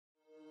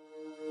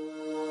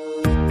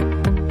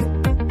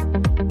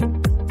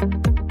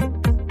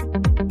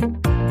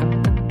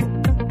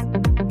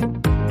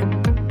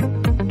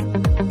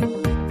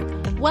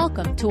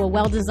to A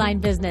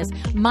Well-Designed Business.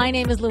 My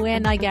name is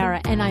LuAnn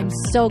Nigara, and I'm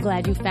so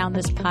glad you found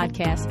this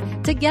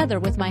podcast. Together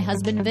with my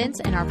husband Vince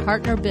and our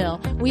partner Bill,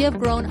 we have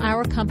grown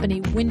our company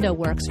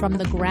WindowWorks from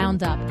the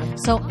ground up.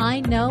 So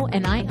I know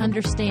and I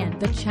understand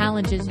the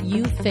challenges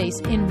you face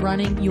in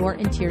running your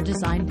interior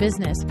design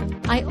business.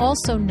 I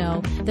also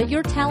know that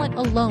your talent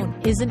alone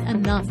isn't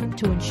enough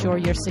to ensure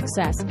your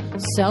success.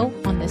 So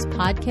on this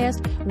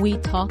podcast, we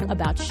talk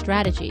about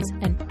strategies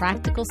and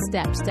practical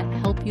steps to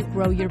help you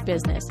grow your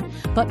business.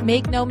 But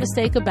make no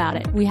mistake about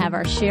it, we have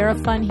our share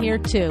of fun here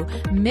too,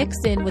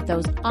 mixed in with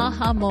those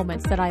aha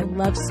moments that I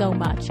love so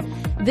much.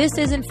 This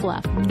isn't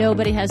fluff.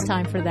 Nobody has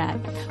time for that.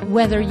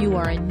 Whether you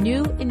are a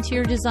new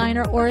interior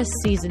designer or a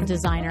seasoned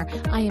designer,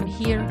 I am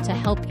here to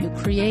help you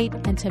create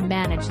and to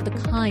manage the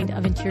kind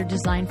of interior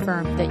design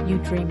firm that you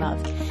dream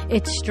of.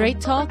 It's straight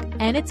talk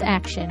and it's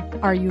action.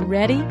 Are you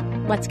ready?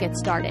 Let's get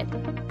started.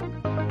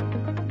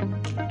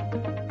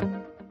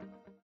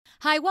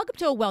 Hi, welcome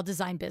to A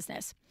Well-Designed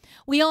Business.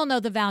 We all know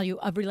the value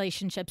of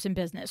relationships in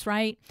business,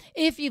 right?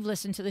 If you've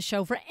listened to the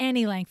show for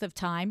any length of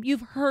time,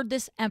 you've heard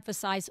this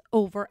emphasized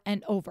over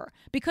and over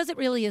because it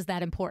really is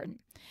that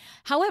important.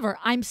 However,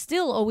 I'm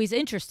still always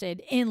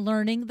interested in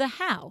learning the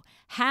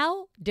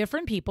how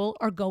different people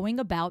are going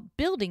about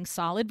building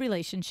solid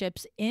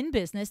relationships in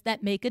business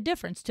that make a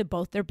difference to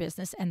both their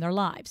business and their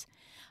lives.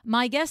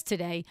 My guest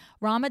today,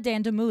 Rama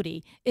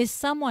Dandamudi, is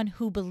someone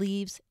who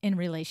believes in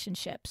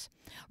relationships.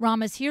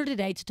 Rama's here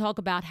today to talk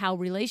about how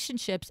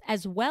relationships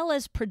as well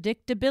as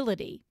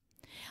predictability,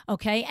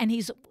 and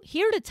he's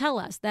here to tell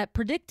us that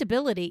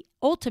predictability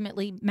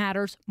ultimately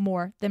matters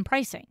more than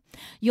pricing.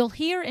 You'll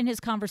hear in his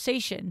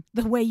conversation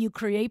the way you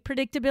create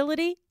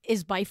predictability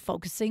is by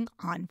focusing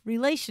on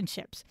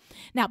relationships.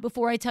 Now,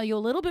 before I tell you a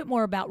little bit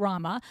more about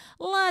Rama,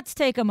 let's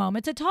take a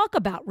moment to talk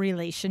about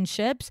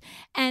relationships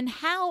and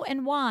how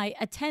and why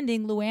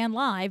attending LuAnn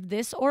Live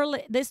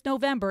this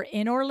November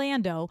in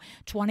Orlando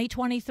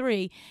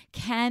 2023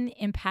 can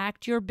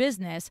impact your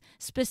business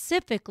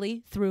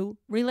specifically through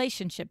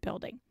relationship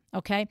building.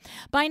 Okay.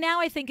 By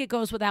now, I think it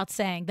goes without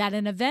saying that at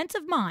any event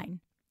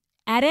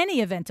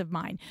of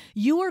mine,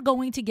 you are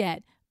going to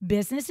get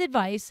business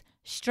advice,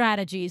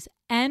 strategies,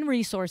 and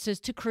resources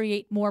to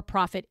create more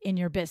profit in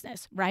your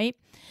business, right?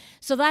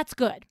 So that's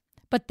good.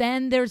 But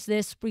then there's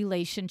this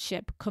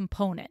relationship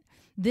component.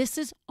 This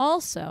is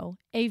also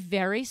a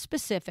very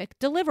specific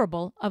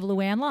deliverable of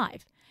LuAnn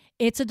Live.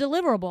 It's a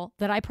deliverable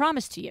that I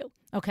promised to you.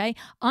 Okay.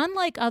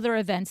 Unlike other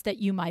events that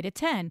you might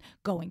attend,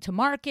 going to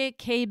market,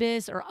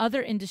 KBIS, or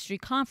other industry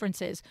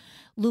conferences,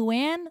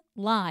 LuAnn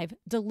Live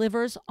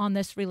delivers on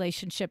this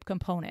relationship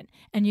component.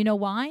 And you know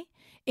why?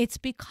 It's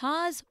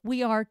because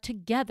we are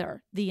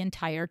together the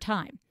entire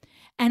time.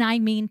 And I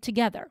mean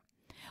together.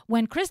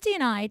 When Christy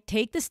and I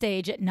take the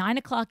stage at 9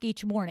 o'clock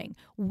each morning,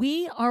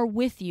 we are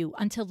with you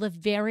until the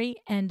very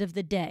end of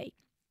the day.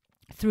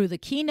 Through the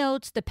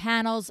keynotes, the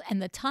panels,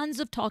 and the tons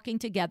of talking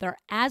together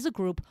as a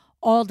group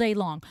all day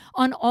long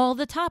on all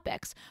the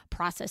topics,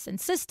 process and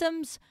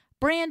systems,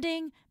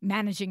 branding,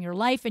 managing your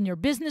life and your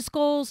business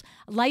goals,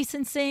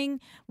 licensing,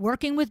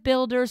 working with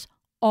builders,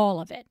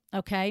 all of it,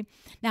 okay?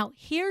 Now,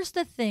 here's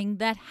the thing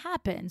that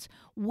happens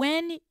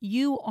when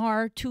you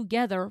are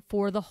together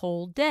for the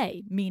whole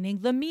day, meaning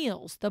the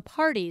meals, the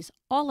parties,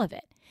 all of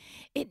it.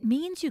 It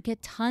means you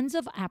get tons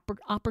of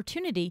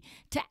opportunity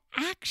to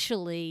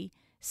actually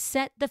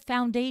set the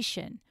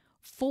foundation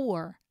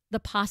for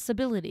the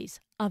possibilities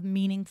of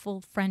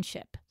meaningful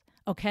friendship,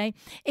 okay?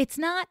 It's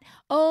not,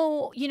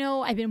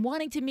 I've been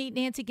wanting to meet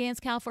Nancy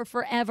Ganskow for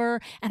forever,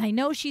 and I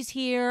know she's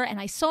here, and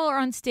I saw her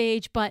on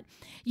stage, but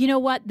you know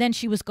what? Then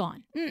she was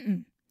gone.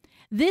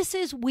 This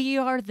is we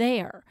are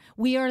there.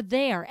 We are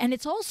there. And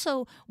it's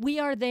also we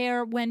are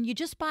there when you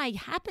just by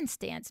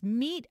happenstance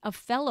meet a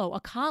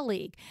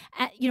colleague,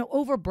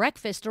 over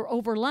breakfast or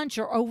over lunch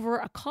or over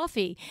a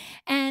coffee.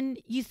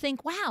 And you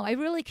think, wow, I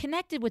really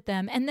connected with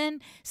them. And then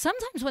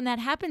sometimes when that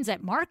happens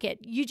at market,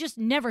 you just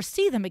never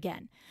see them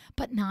again.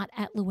 But not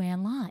at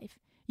LuAnn Live.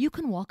 You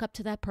can walk up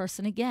to that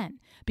person again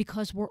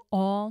because we're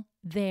all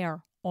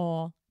there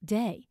all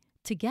day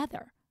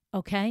together.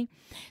 Okay?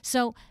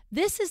 So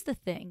this is the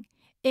thing.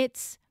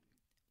 It's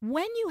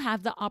when you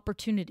have the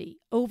opportunity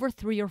over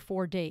 3 or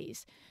 4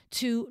 days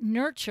to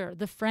nurture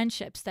the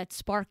friendships that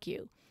spark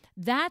you,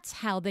 that's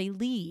how they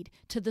lead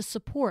to the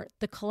support,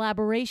 the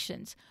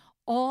collaborations,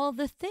 all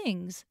the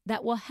things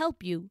that will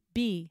help you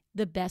be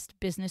the best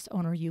business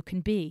owner you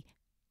can be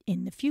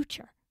in the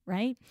future,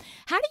 right?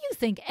 How do you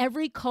think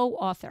every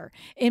co-author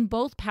in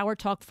both Power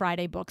Talk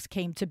Friday books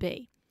came to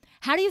be?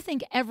 How do you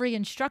think every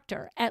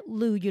instructor at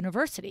Lu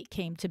University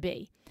came to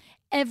be?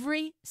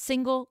 Every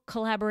single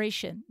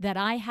collaboration that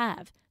I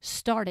have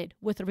started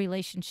with a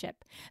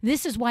relationship.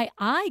 This is why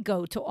I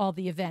go to all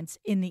the events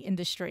in the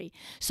industry.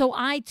 So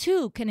I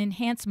too can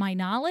enhance my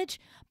knowledge,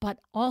 but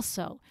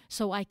also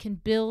so I can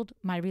build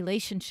my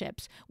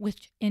relationships,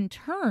 which in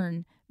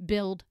turn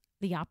build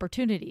the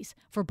opportunities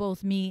for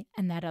both me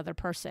and that other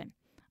person.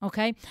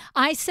 Okay?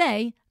 I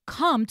say,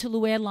 come to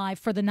LuAnn Live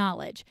for the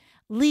knowledge.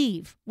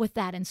 Leave with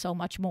that and so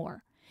much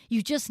more.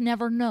 You just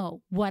never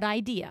know what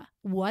idea,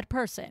 what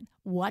person,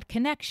 what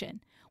connection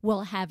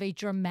will have a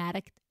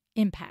dramatic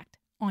impact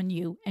on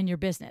you and your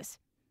business.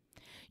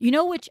 You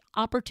know which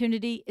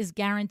opportunity is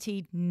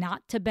guaranteed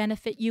not to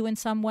benefit you in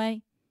some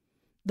way?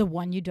 The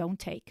one you don't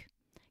take.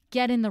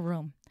 Get in the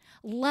room.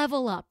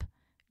 Level up.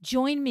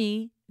 Join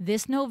me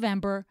this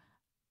November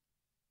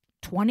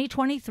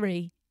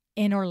 2023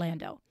 in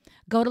Orlando.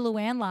 Go to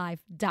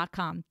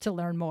LuAnnLive.com to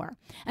learn more.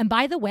 And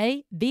by the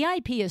way,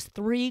 VIP is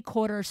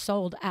 3/4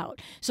 sold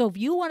out. So if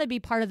you want to be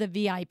part of the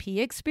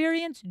VIP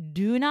experience,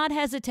 do not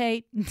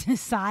hesitate.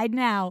 Decide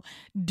now.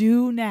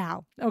 Do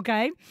now.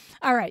 Okay?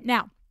 All right.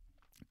 Now,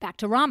 back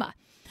to Rama.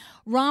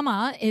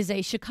 Rama is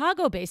a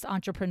Chicago-based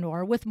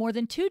entrepreneur with more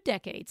than 2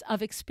 decades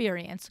of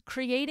experience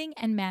creating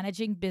and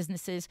managing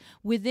businesses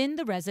within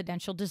the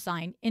residential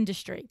design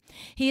industry.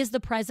 He is the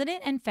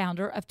president and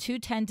founder of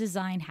 210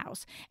 Design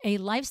House, a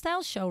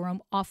lifestyle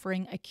showroom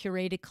offering a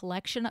curated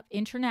collection of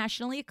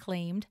internationally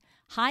acclaimed,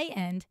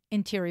 high-end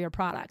interior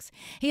products.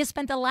 He has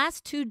spent the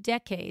last 2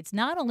 decades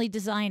not only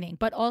designing,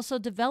 but also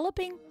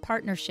developing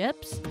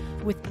partnerships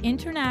with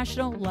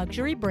international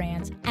luxury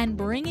brands and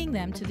bringing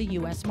them to the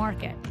U.S.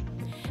 market.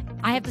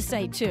 I have to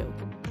say, too,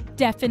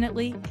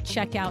 definitely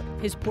check out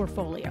his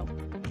portfolio.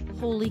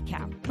 Holy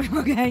cow.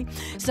 Okay?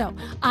 So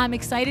I'm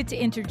excited to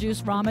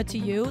introduce Rama to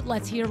you.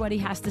 Let's hear what he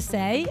has to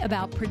say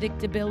about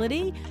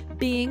predictability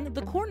being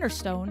the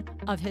cornerstone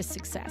of his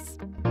success.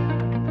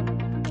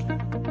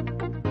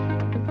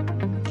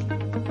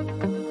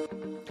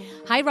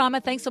 Hi,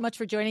 Rama. Thanks so much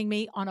for joining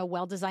me on A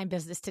Well-Designed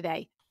Business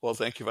today. Well,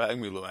 thank you for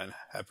having me, LuAnn.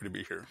 Happy to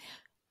be here.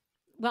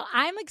 Well,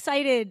 I'm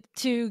excited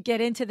to get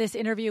into this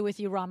interview with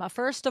you, Rama.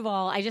 First of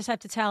all, I just have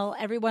to tell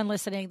everyone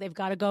listening, they've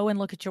got to go and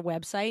look at your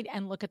website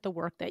and look at the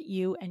work that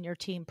you and your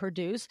team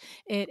produce.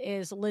 It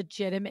is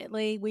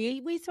legitimately,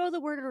 we throw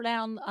the word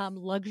around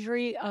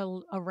luxury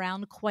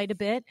around quite a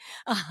bit.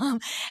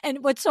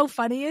 And what's so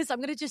funny is, I'm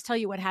going to just tell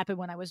you what happened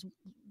when I was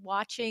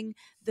watching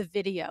the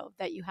video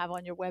that you have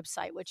on your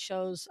website, which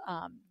shows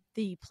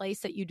the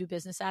place that you do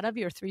business out of,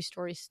 your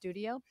 3-story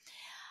studio.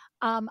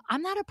 I'm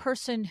not a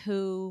person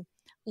who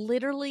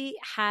literally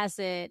has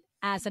it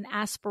as an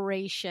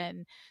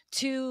aspiration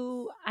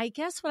to, I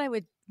guess what I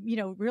would,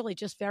 really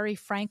just very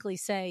frankly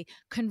say,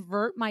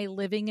 convert my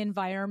living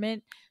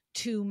environment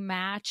to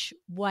match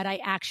what I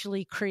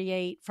actually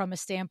create from a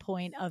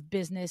standpoint of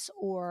business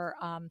or,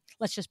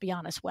 let's just be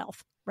honest,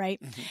 wealth,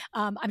 right?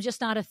 Mm-hmm. I'm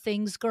just not a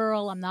things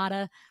girl. I'm not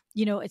a,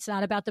 it's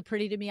not about the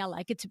pretty to me. I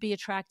like it to be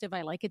attractive.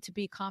 I like it to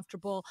be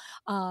comfortable.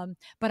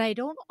 But I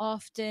don't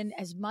often,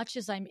 as much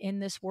as I'm in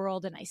this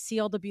world and I see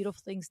all the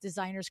beautiful things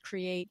designers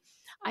create,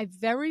 I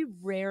very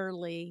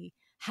rarely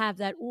have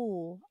that,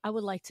 ooh, I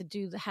would like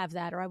to have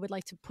that, or I would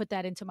like to put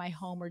that into my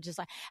home or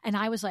design. And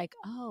I was like,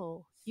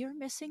 oh, you're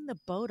missing the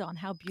boat on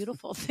how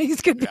beautiful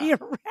things could be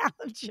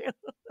around you.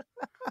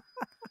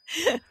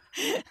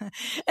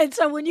 And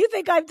so when you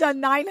think I've done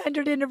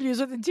 900 interviews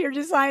with interior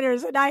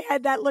designers and I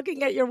had that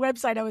looking at your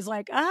website, I was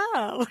like,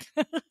 oh.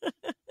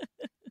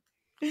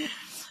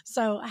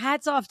 So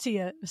hats off to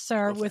you,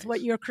 sir, with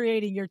what you're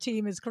creating, your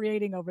team is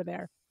creating over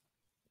there.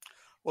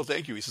 Well,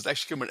 thank you. It's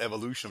actually come an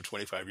evolution of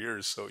 25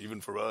 years. So even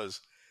for us,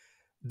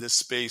 this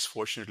space,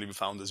 fortunately, we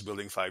found this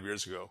building 5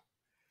 years ago.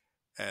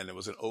 And it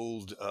was an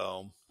old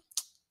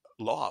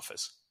law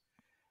office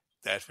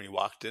that when you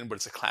walked in, but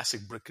it's a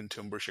classic brick and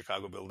timber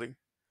Chicago building.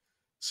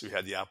 So we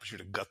had the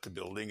opportunity to gut the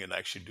building and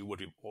actually do what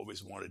we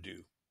always want to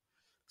do.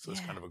 So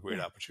it's kind of a great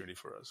opportunity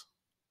for us.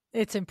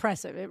 It's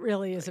impressive. It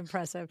really is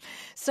impressive.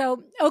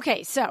 So,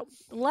 okay, so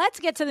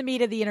let's get to the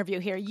meat of the interview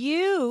here.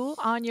 You,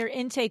 on your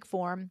intake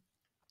form,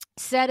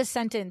 said a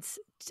sentence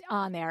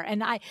on there.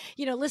 And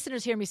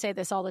listeners hear me say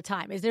this all the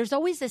time, is there's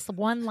always this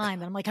one line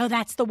that I'm like, oh,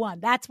 that's the one.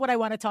 That's what I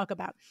want to talk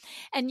about.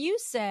 And you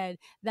said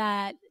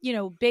that,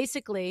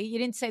 basically you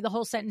didn't say the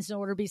whole sentence in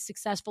order to be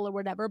successful or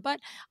whatever, but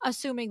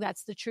assuming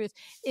that's the truth,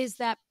 is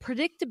that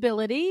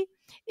predictability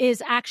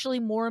is actually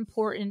more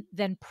important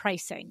than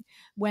pricing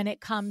when it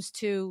comes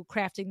to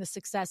crafting the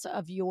success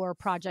of your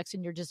projects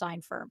in your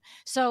design firm.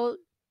 So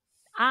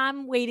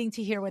I'm waiting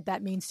to hear what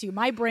that means to you.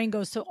 My brain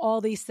goes to all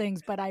these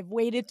things, but I've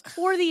waited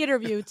for the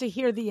interview to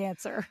hear the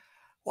answer.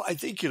 Well, I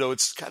think,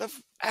 it's kind of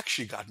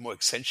actually got more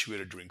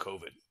accentuated during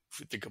COVID, if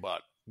you think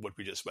about what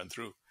we just went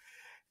through.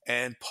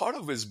 And part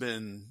of it has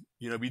been,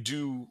 we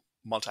do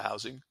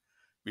multi-housing,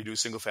 we do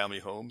single-family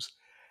homes.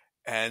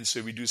 And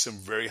so we do some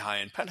very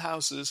high-end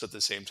penthouses. At the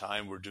same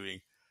time,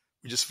 we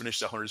just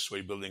finished a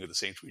 100-story building at the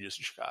St. Regis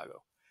in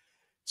Chicago.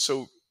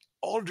 So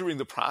all during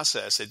the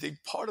process, I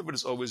think part of it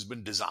has always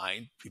been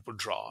design. People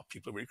draw,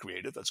 people are very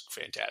creative. That's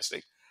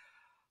fantastic.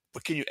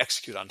 But can you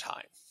execute on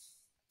time?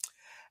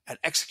 And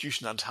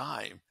execution on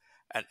time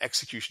and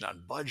execution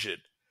on budget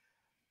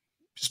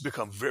has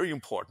become very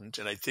important.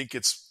 And I think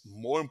it's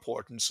more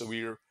important. So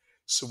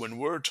when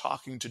we're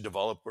talking to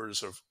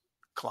developers or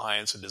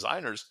clients and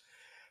designers,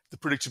 the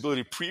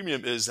predictability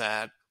premium is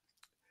it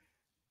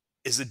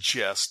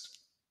just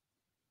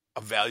a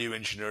value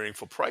engineering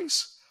for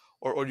price?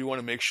 Or do you want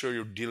to make sure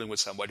you're dealing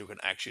with somebody who can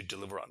actually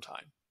deliver on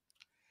time?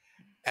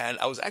 And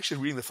I was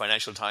actually reading the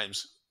Financial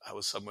Times I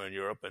was somewhere in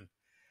Europe, and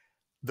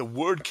the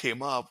word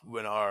came up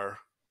when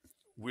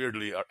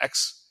weirdly, our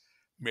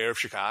ex-mayor of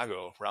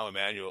Chicago, Rama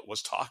Emanuel,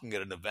 was talking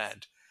at an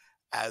event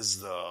as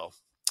the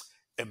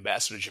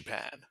ambassador to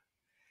Japan.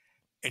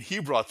 And he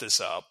brought this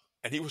up,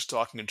 and he was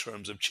talking in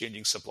terms of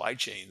changing supply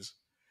chains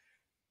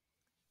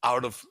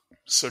out of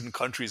certain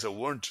countries that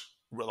weren't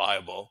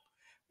reliable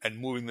and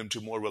moving them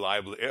to more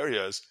reliable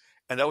areas.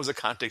 And that was the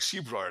context he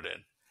brought it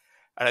in.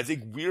 And I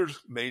think we're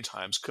many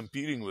times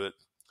competing with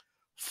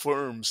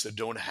firms that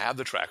don't have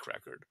the track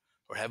record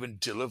or haven't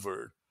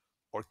delivered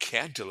or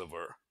can't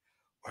deliver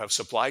or have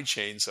supply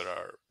chains that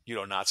are,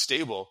 not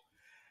stable.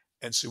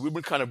 And so we've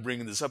been kind of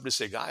bringing this up to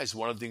say, guys,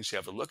 one of the things you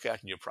have to look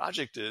at in your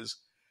project is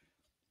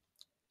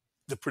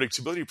the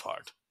predictability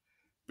part,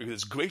 because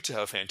it's great to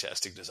have a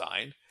fantastic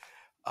design.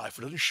 If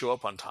it doesn't show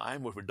up on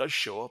time, or if it does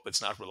show up,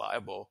 it's not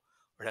reliable,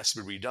 or it has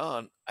to be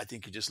redone, I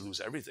think you just lose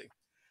everything.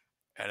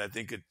 And I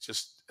think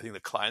the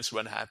clients were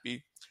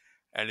unhappy.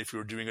 And if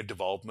you're doing a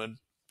development,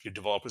 your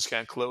developers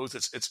can't close.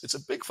 It's a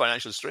big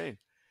financial strain.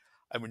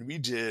 I mean, we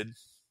did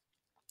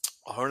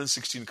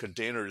 116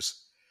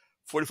 containers,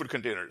 40-foot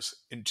containers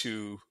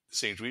into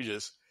St.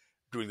 Regis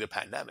during the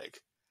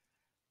pandemic.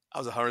 That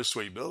was a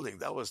 100-story building.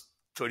 That was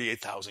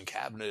 38,000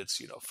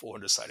 cabinets,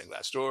 400 sliding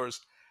glass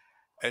doors.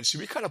 And so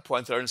we kind of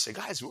point there and say,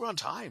 guys, we were on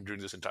time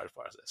during this entire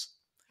process.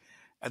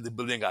 And the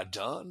building got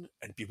done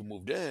and people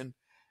moved in.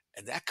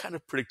 And that kind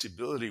of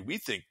predictability, we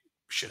think,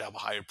 should have a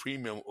higher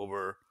premium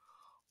over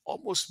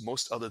almost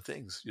most other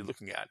things you're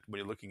looking at when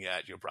you're looking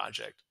at your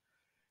project.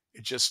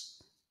 It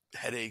just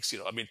headaches,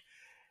 I mean,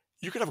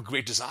 you can have a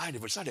great design.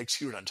 If it's not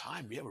executed on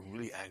time, we have a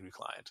really angry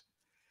client.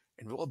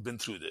 And we've all been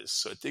through this.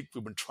 So I think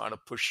we've been trying to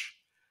push.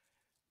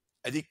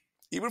 I think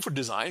even for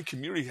design,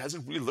 community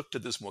hasn't really looked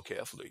at this more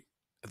carefully.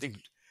 I think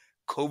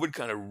COVID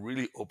kind of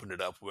really opened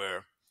it up,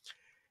 where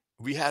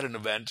we had an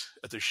event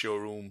at the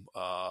showroom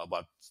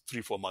about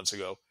 3-4 months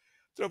ago.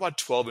 There were about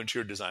 12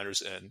 interior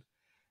designers in. And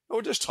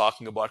we're just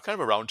talking about kind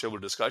of a roundtable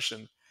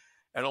discussion.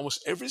 And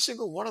almost every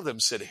single one of them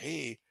said,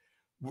 hey,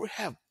 we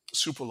have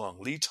super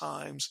long lead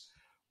times.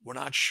 We're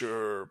not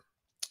sure,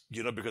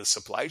 because of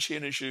supply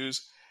chain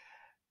issues.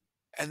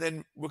 And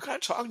then we're kind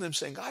of talking to them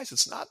saying, guys,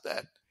 it's not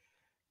that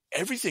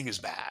everything is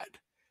bad.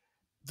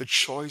 The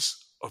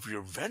choice of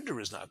your vendor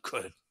is not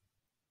good.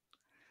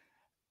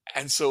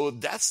 And so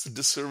that's the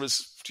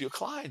disservice to your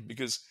client,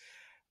 because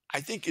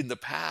I think in the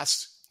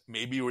past,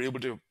 maybe you were able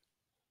to,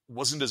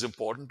 wasn't as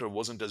important or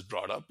wasn't as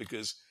brought up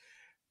because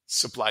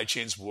supply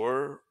chains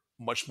were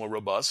much more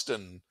robust,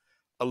 and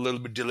a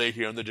little bit delay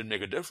here and there didn't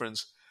make a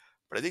difference.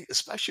 But I think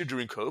especially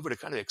during COVID, it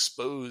kind of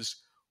exposed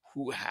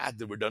who had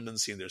the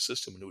redundancy in their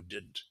system and who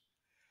didn't.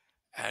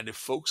 And if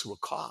folks were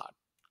caught,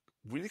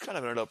 really kind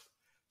of ended up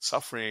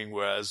suffering,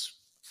 whereas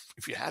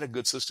if you had a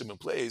good system in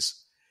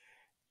place,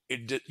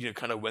 it did,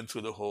 kind of went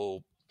through the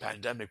whole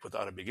pandemic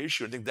without a big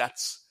issue. I think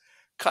that's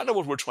kind of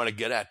what we're trying to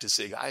get at, to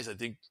say, guys, I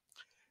think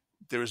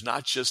there is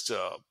not just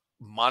a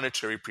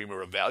monetary premium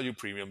or a value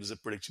premium, there's a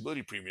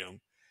predictability premium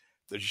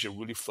that you should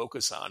really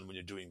focus on when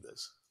you're doing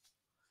this.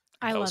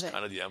 I love it. That was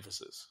kind of the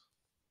emphasis.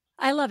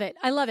 I love it.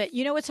 I love it.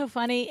 You know what's so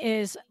funny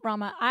is,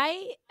 Rama,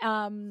 I,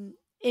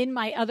 in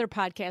my other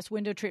podcast,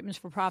 Window Treatments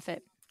for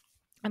Profit,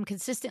 I'm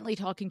consistently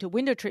talking to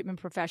window treatment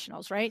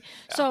professionals, right?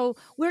 Yeah. So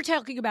we're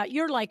talking about,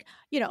 you're like,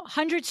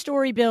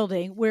 100-story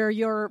building where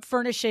you're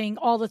furnishing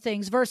all the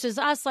things, versus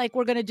us, like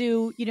we're going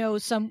to do,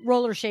 some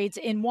roller shades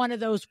in one of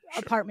those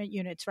apartment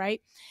units, right?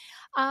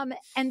 And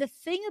the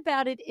thing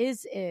about it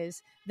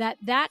is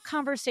that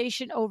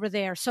conversation over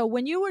there. So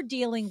when you were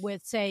dealing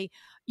with, say,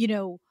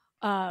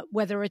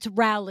 whether it's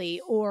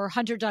Raleigh or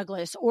Hunter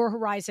Douglas or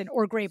Horizon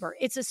or Graber,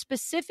 it's a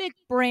specific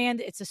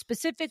brand, it's a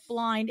specific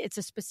blind, it's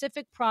a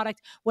specific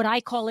product. What I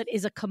call it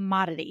is a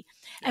commodity.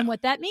 Yeah. And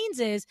what that means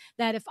is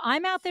that if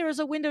I'm out there as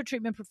a window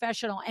treatment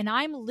professional and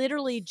I'm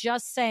literally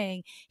just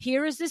saying,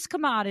 here is this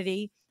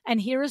commodity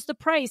and here is the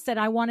price that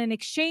I want in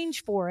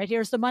exchange for it,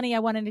 here's the money I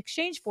want in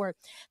exchange for it,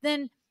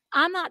 then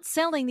I'm not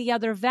selling the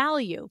other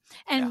value.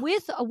 And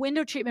with a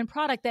window treatment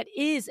product that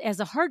is, as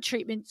a hard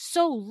treatment,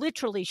 so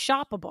literally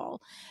shoppable,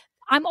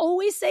 I'm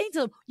always saying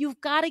to them,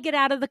 you've got to get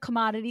out of the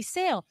commodity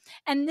sale.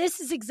 And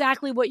this is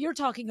exactly what you're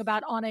talking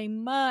about on a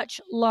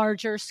much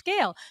larger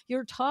scale.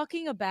 You're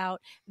talking about,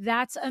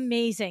 that's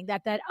amazing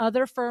that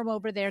other firm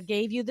over there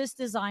gave you this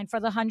design for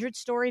the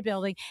 100-story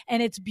building,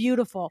 and it's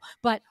beautiful.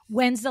 But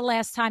when's the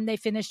last time they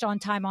finished on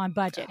time, on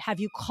budget? Have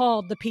you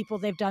called the people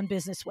they've done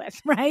business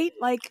with, right?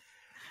 Like,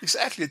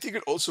 exactly. I think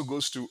it also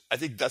goes to, I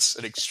think that's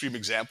an extreme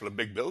example of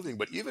big building,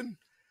 but even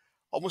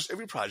almost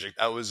every project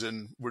I was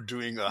in, we're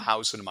doing a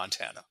house in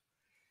Montana.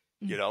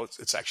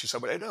 It's actually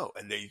somebody I know.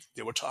 And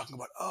they were talking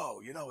about,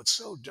 it's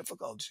so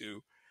difficult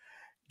to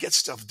get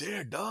stuff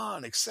there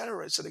done, et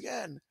cetera. I said,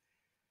 again,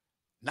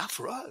 not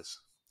for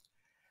us.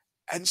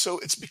 And so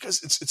it's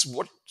because it's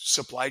what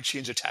supply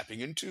chains are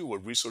tapping into,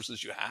 what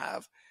resources you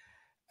have.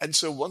 And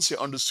so once they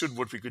understood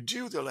what we could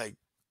do, they're like,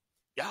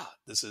 yeah,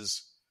 this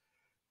is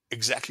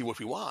exactly what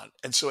we want.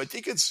 And so I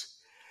think it's,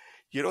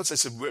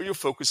 it's where you're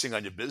focusing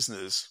on your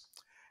business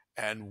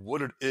And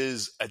what it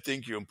is, I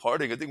think you're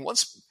imparting, I think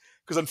once,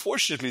 because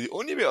unfortunately, the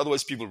only way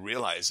otherwise people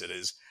realize it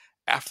is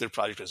after the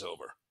project is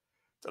over.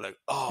 They're like,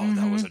 oh,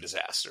 that was Mm-hmm. a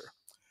disaster.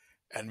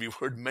 And we've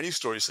heard many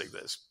stories like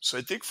this. So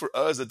I think for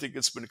us, I think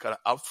it's been kind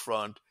of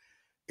upfront,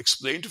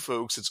 explain to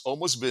folks, it's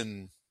almost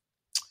been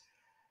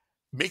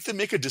make them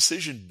make a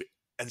decision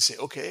and say,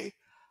 okay,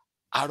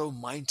 I don't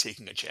mind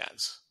taking a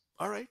chance.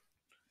 All right.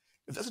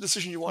 If that's a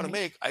decision you want to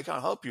Right. make, I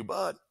can't help you.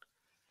 But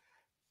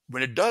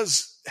when it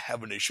does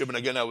have an issue, and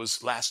again,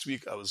 last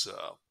week, I was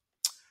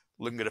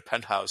looking at a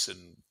penthouse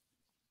in,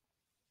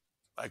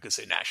 I could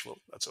say Nashville.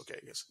 That's okay,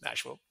 I guess,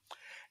 Nashville.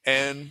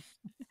 And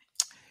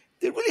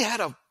they really had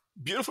a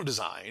beautiful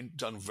design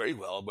done very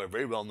well by a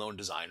very well known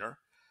designer,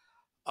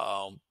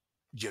 um,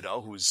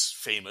 who's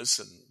famous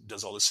and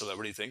does all the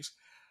celebrity things.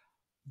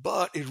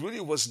 But it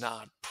really was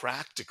not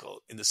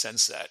practical in the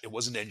sense that it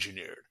wasn't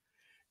engineered,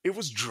 it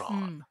was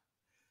drawn. Mm.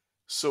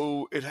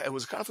 So it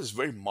was kind of this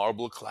very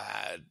marble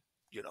clad,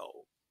 you know,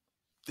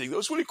 thing that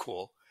was really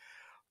cool.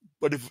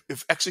 But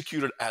if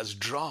executed as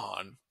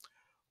drawn,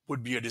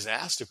 would be a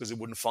disaster because it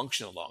wouldn't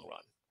function in the long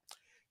run.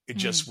 It Mm.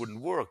 just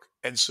wouldn't work.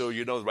 And so,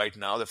 right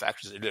now the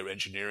factories they're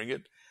engineering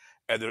it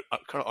and they're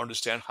kind of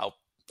understand how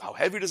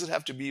heavy does it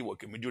have to be? What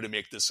can we do to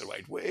make this the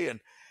right way?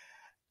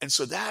 And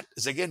so that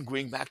is again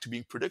going back to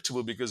being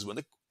predictable because when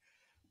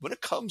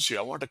it comes here,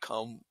 I want to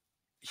come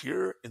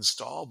here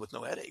installed with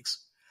no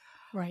headaches.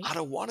 Right. I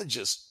don't want to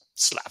just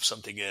slap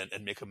something in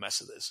and make a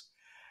mess of this.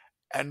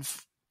 And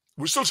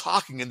we're still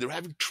talking and they're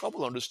having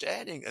trouble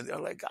understanding. And they're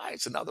like,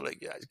 guys, and now they're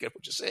like, yeah, I get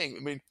what you're saying.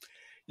 I mean,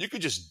 you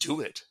could just do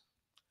it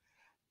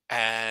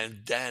and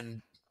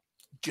then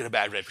get a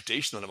bad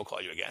reputation and then we'll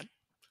call you again.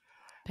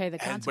 Pay the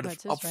But if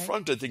consequences, up right?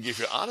 front, I think if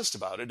you're honest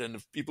about it and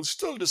if people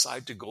still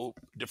decide to go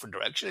a different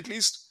direction, at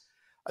least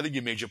I think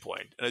you made your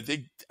point. And I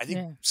think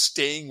Yeah.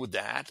 staying with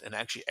that and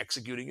actually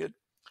executing it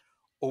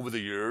over the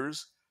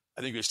years,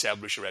 I think we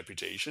establish a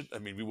reputation. I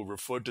mean, we will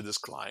refer to this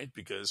client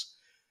because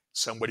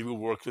somebody we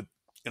work with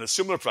in a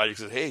similar project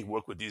said, hey,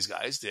 work with these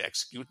guys. They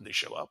execute and they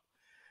show up.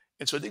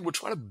 And so I think we're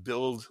trying to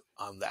build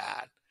on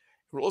that.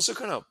 We're also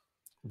kind of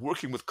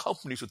working with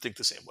companies who think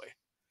the same way.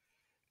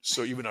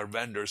 So even our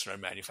vendors and our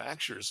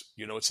manufacturers,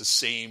 it's the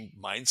same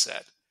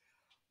mindset.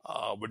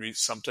 When we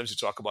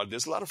talk about,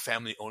 there's a lot of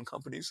family-owned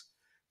companies.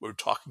 We're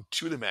talking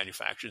to the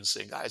manufacturers and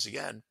saying, guys,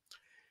 again,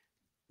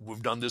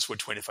 we've done this for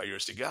 25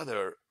 years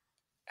together.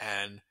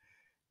 And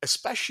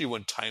especially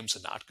when times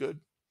are not good,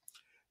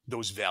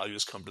 those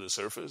values come to the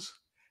surface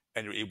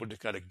and you're able to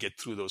kind of get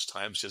through those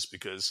times just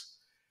because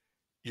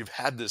you've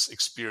had this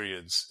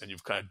experience and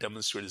you've kind of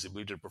demonstrated this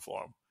ability to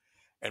perform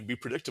and be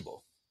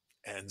predictable.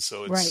 And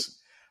so Right.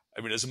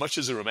 as much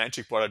as a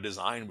romantic part of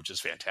design, which is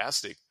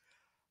fantastic,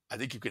 I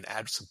think you can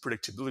add some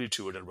predictability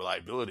to it and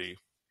reliability.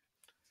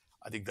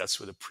 I think that's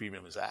where the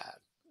premium is at.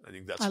 I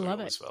think I that's what I love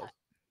it. always felt.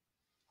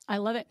 I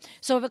love it.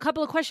 So I have a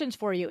couple of questions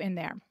for you in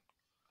there.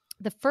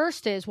 The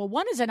first is, well,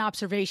 one is an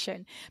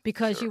observation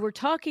because Sure. you were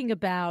talking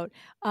about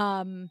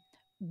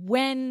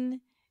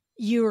when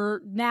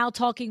you're now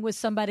talking with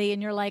somebody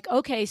and you're like,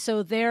 okay,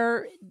 so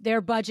their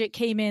budget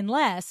came in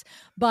less,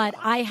 but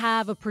I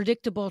have a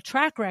predictable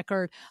track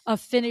record of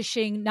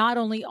finishing not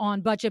only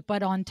on budget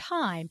but on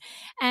time.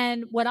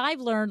 And what I've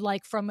learned,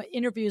 like from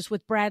interviews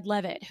with Brad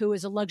Levitt, who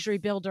is a luxury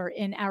builder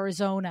in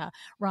Arizona,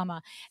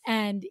 Rama,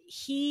 and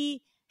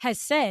he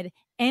has said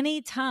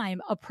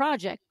anytime a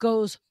project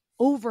goes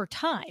over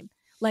time,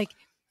 like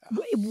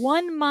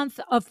 1 month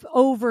of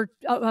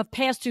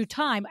past due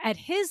time at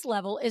his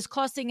level is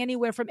costing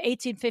anywhere from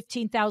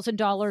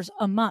 $15,000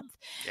 a month.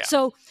 Yeah.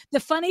 So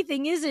the funny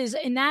thing is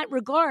in that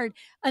regard,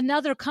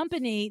 another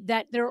company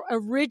that their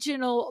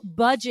original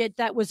budget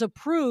that was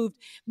approved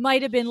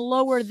might have been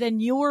lower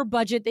than your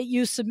budget that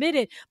you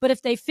submitted. But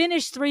if they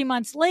finish 3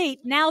 months late,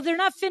 now they're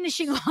not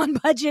finishing on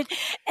budget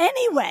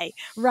anyway,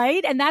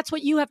 right? And that's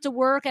what you have to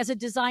work as a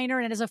designer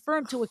and as a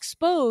firm to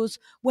expose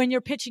when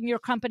you're pitching your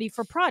company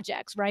for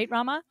projects, right,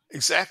 Rama?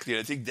 Exactly.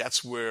 And I think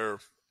that's where,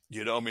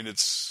 a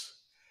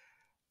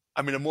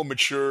more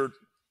mature,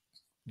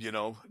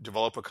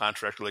 developer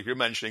contractor, like you're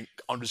mentioning,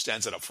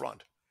 understands that up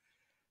front.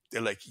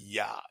 They're like,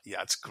 yeah,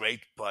 it's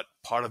great. But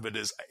part of it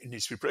is it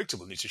needs to be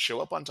predictable. It needs to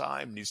show up on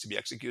time, needs to be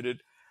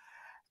executed.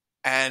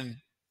 And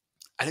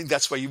I think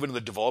that's why even on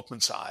the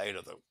development side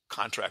or the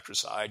contractor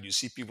side, you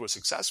see people who are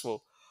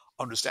successful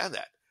understand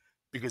that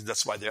because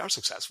that's why they are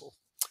successful.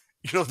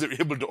 They're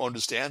able to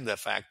understand that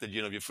fact that,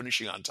 if you're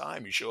finishing on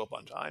time, you show up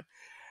on time,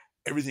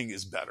 everything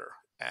is better.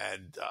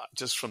 And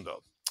just from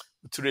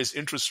today's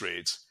interest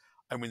rates,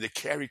 the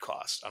carry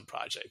cost on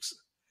projects,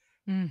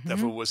 that if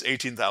it Mm-hmm. was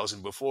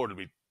 18,000 before, it'll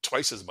be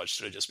twice as much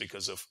today just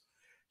because of,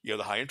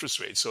 the high interest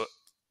rates. So,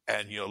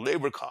 and,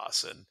 labor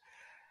costs and,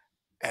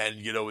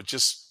 it's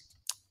just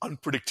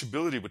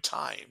unpredictability with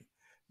time,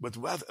 with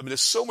weather.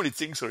 There's so many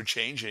things that are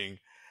changing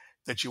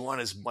that you want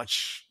as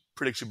much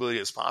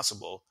predictability as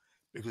possible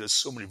because there's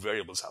so many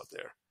variables out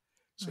there.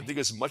 So I Right. think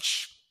as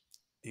much,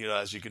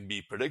 as you can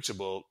be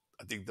predictable,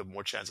 I think the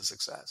more chance of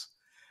success.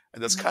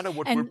 And that's Right. kind of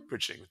what we're And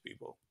pitching with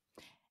people.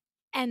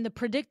 And the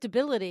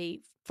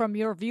predictability from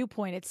your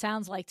viewpoint, it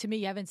sounds like to me,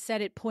 you haven't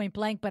said it point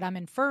blank, but I'm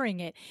inferring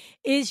it,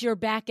 is your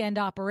back end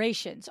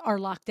operations are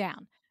locked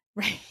down.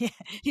 Right.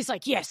 He's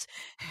like, yes.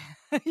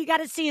 You got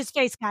to see his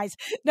face, guys.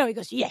 No, he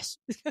goes, yes.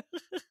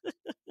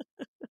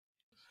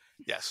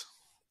 Yes,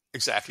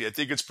 exactly. I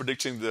think it's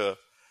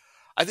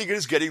I think it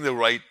is getting the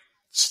right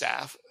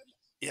staff.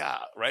 Yeah,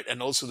 right.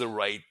 And also the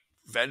right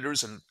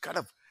vendors and kind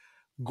of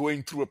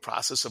going through a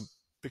process of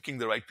picking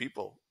the right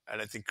people.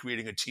 And I think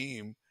creating a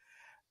team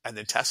and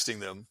then testing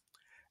them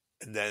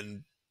and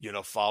then,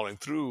 following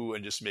through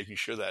and just making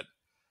sure that,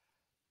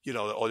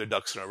 all your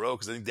ducks in a row.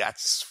 Cause I think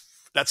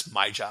that's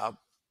my job.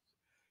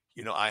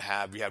 We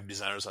have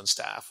designers on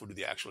staff who do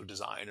the actual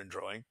design and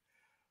drawing,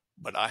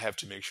 but I have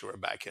to make sure our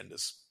back end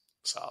is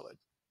solid.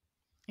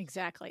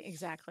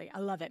 Exactly. I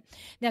love it.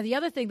 Now, the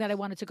other thing that I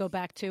wanted to go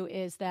back to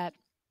is that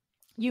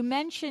you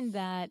mentioned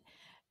that,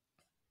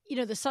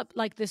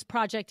 like this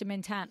project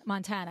in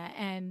Montana,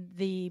 and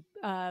the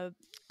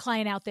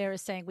client out there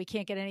is saying we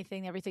can't get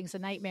anything, everything's a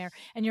nightmare,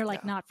 and you're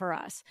like, Yeah. not for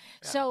us.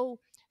 Yeah.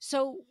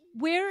 So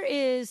where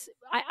is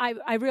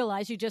I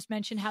realize you just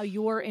mentioned how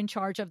you're in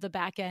charge of the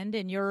back end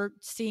and you're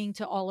seeing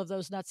to all of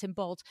those nuts and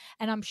bolts,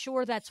 and I'm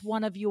sure that's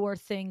one of your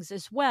things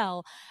as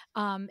well,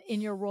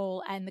 in your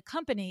role and the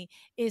company,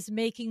 is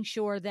making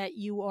sure that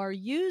you are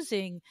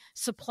using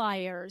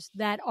suppliers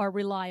that are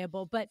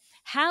reliable. But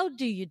how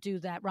do you do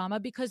that, Rama?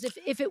 Because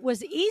if it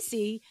was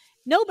easy,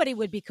 nobody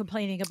would be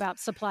complaining about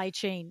supply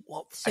chain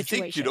Well,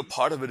 situations. I think,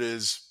 part of it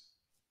is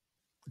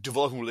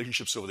developing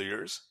relationships over the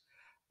years.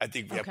 I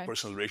think we have Okay.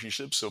 personal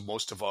relationships. So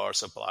most of our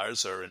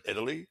suppliers are in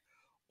Italy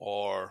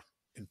or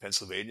in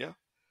Pennsylvania.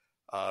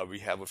 We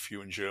have a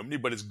few in Germany,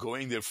 but it's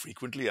going there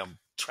frequently. I'm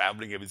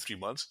traveling every 3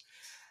 months,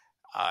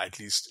 at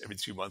least every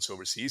 3 months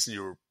overseas,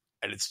 and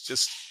it's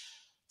just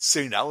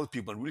sitting down with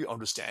people and really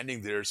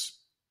understanding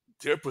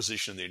their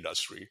position in the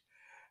industry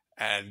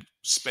and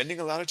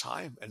spending a lot of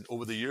time. And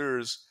over the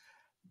years,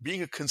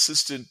 being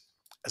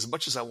as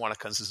much as I want a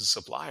consistent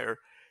supplier,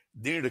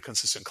 they need a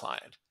consistent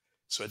client.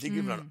 So I think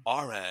even on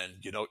our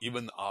end,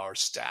 even our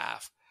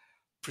staff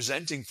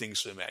presenting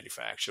things to the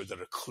manufacturer that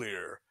are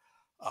clear,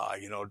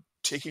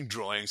 taking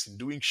drawings and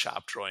doing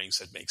shop drawings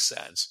that make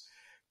sense.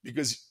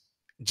 Because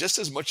just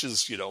as much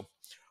as,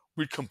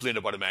 we complain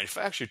about a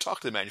manufacturer, talk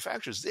to the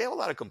manufacturers, they have a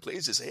lot of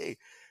complaints. They say, hey,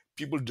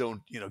 people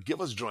don't,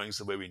 give us drawings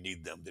the way we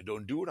need them. They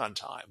don't do it on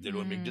time. They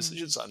don't make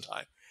decisions on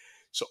time.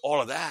 So all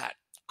of that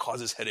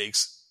causes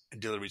headaches and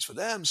deliveries for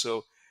them.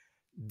 So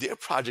their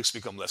projects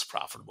become less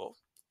profitable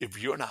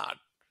if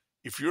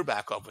your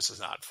back office is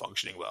not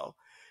functioning well.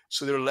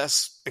 So they're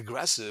less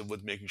aggressive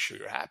with making sure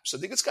you're happy. So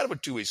I think it's kind of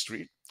a two-way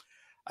street.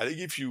 I think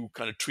if you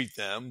kind of treat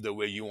them the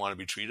way you want to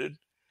be treated,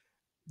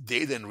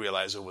 they then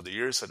realize over the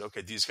years that,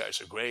 okay, these guys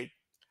are great.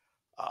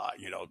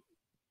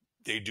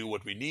 They do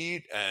what we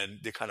need and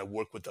they kind of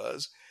work with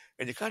us.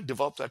 And you kind of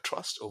develop that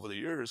trust over the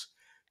years.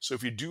 So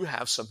if you do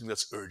have something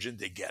that's urgent,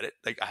 they get it.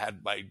 Like I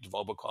had my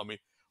developer call me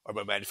or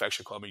my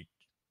manufacturer call me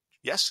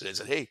yesterday and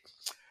said, hey,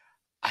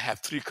 I have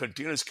 3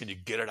 containers. Can you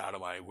get it out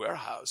of my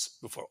warehouse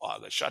before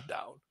August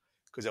shutdown?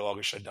 Because they have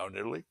August shutdown in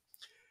Italy.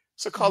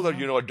 So I called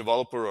a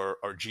developer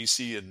or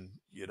GC and,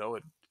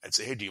 I'd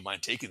say, hey, do you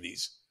mind taking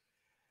these?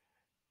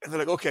 And they're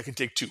like, okay, I can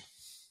take 2.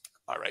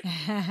 All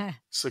right.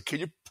 So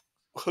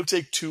we'll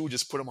take 2,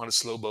 just put them on a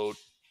slow boat.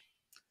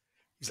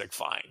 He's like,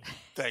 fine.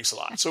 Thanks a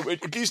lot. So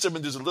at least,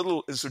 there's a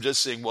little, instead of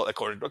just saying, well,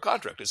 according to a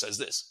contract, it says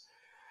this.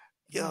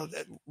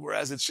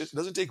 Whereas it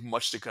doesn't take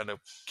much to kind of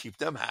keep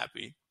them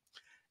happy.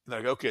 And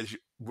they're like, okay,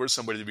 we're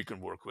somebody that we can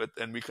work with.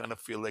 And we kind of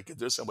feel like if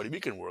there's somebody we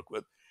can work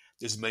with,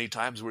 there's many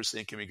times we're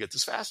saying, can we get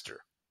this faster?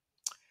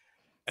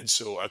 And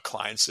so our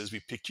client says, we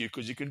pick you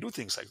because you can do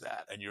things like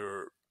that. And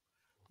you're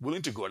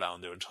willing to go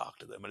down there and talk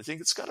to them. And I think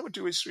it's kind of a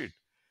two-way street.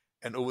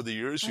 And over the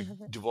years, you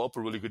develop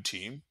a really good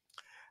team.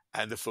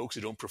 And the folks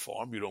who don't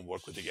perform, you don't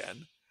work with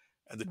again.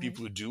 And the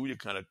people who do, you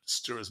kind of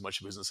stir as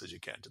much business as you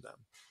can to them.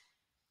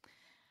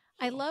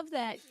 I love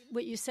that,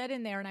 what you said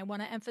in there, and I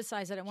want to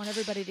emphasize it. I want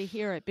everybody to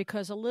hear it,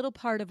 because a little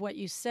part of what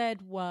you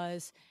said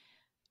was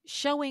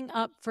showing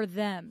up for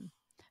them,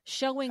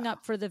 showing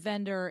up for the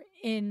vendor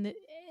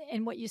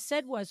and what you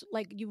said was,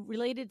 like, you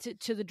related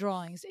to the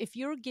drawings. If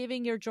you're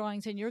giving your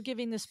drawings and you're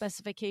giving the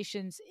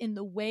specifications in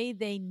the way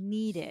they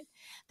need it,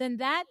 then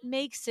that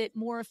makes it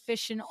more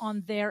efficient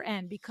on their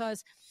end,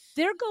 because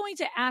they're going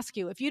to ask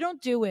you, if you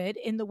don't do it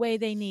in the way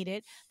they need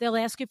it, they'll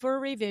ask you for a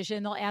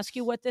revision. They'll ask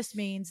you what this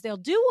means. They'll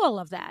do all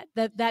of that.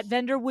 That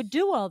vendor would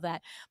do all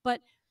that.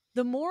 But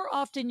the more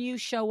often you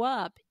show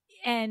up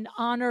and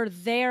honor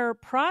their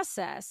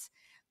process,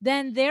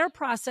 then their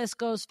process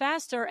goes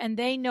faster, and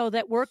they know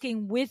that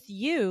working with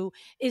you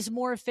is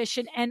more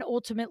efficient and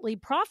ultimately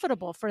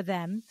profitable for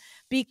them,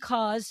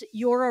 because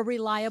you're a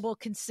reliable,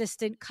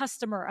 consistent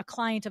customer, a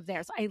client of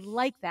theirs. I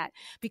like that,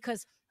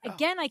 because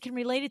again, I can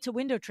relate it to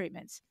window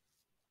treatments.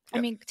 I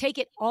mean, take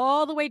it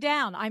all the way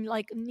down. I'm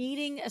like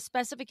needing a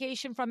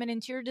specification from an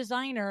interior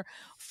designer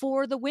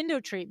for the window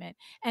treatment.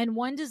 And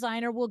one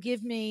designer will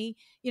give me,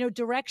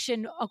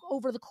 direction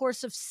over the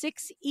course of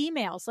 6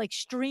 emails, like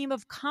stream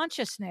of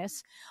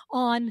consciousness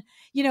on,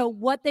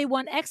 what they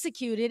want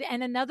executed.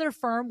 And another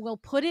firm will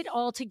put it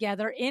all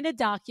together in a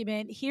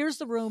document. Here's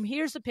the room.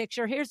 Here's the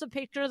picture. Here's a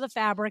picture of the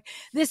fabric.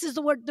 This is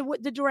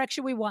the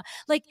direction we want.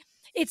 Like,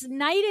 it's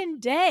night and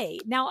day.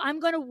 Now I'm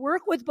going to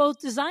work with both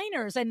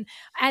designers, and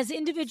as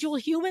individual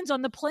humans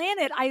on the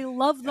planet, I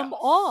love them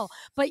all.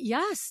 But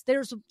yes,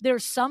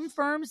 there's some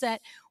firms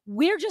that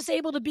we're just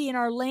able to be in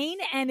our lane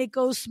and it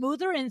goes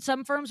smoother. And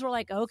some firms were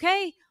like,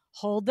 okay,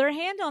 hold their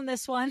hand on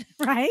this one,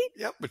 right?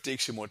 Yep, it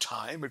takes you more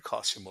time. It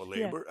costs you more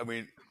labor. I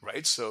mean,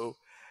 right? So,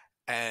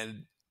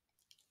 and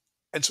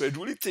so I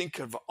really think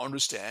of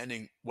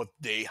understanding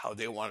how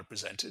they want it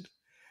presented.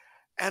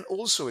 And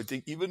also, I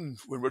think even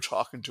when we're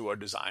talking to our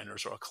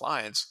designers or our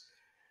clients,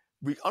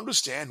 we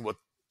understand what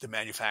the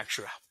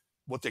manufacturer,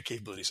 what their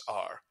capabilities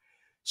are.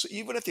 So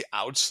even at the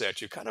outset,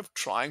 you're kind of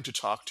trying to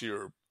talk to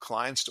your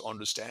clients to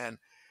understand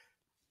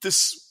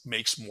this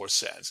makes more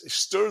sense.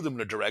 Stir them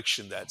in a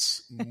direction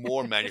that's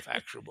more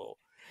manufacturable,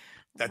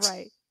 that's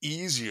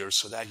easier,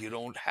 so that you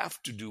don't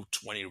have to do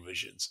 20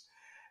 revisions.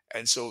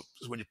 And so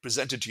when you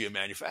present it to your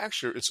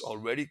manufacturer, it's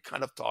already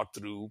kind of thought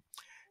through,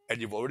 and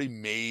you've already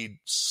made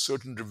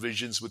certain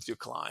revisions with your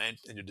client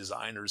and your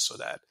designers so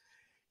that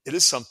it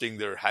is something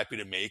they're happy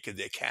to make, and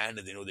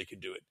they know they can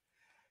do it.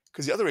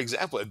 Because the other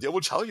example, they will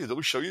show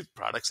you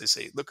products. They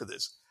say, look at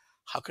this.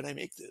 How can I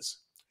make this?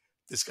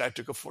 This guy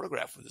took a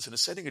photograph of this and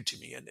is sending it to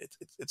me. And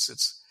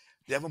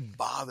they haven't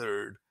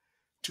bothered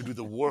to do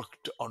the work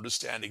to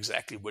understand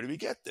exactly where do we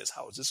get this?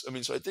 How is this? I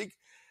mean, so I think,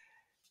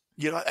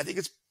 I think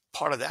it's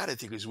part of that. I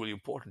think is really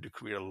important to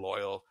create a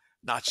loyal,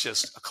 not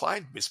just a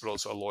client base, but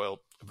also a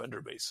loyal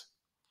vendor base.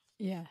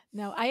 Yeah,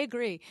 no, I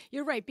agree.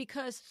 You're right,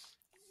 because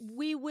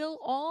we will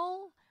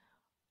all,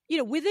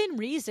 within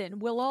reason,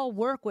 we'll all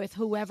work with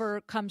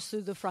whoever comes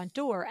through the front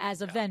door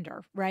as a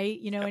vendor, right?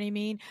 You know what I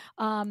mean?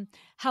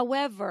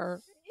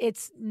 However,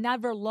 it's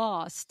never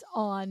lost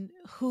on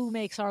who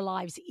makes our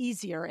lives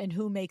easier and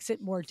who makes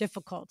it more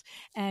difficult.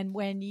 And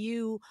when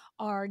you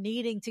are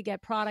needing to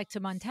get product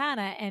to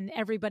Montana and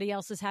everybody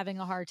else is having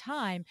a hard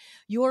time,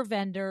 your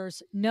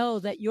vendors know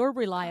that you're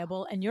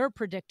reliable and you're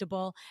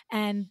predictable,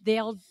 and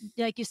they'll,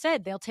 like you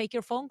said, they'll take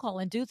your phone call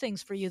and do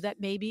things for you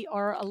that maybe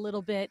are a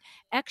little bit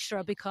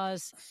extra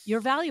because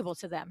you're valuable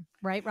to them.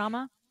 Right,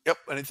 Rama? Yep.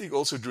 And I think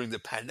also during the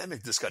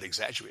pandemic, this got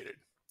exaggerated.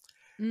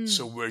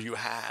 So where you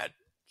had,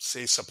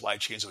 say, supply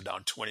chains were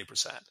down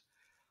 20%.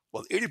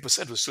 Well,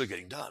 80% was still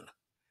getting done.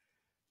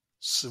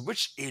 So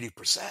which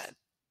 80%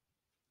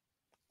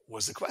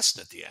 was the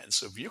question at the end?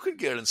 So if you could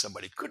get it and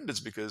somebody couldn't,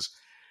 it's because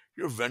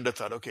your vendor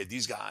thought, okay,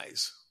 these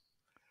guys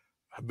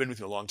have been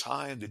with me a long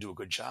time. They do a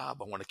good job.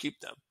 I want to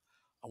keep them.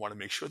 I want to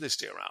make sure they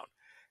stay around.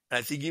 And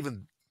I think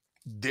even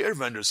their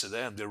vendors to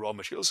them, their raw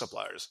material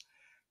suppliers,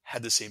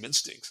 had the same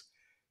instincts.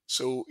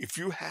 So if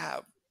you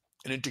have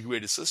an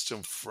integrated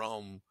system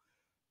from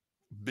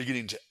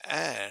beginning to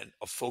end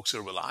of folks who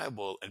are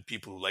reliable and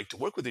people who like to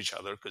work with each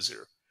other because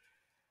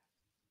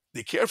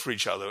they care for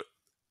each other,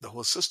 the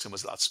whole system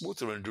is a lot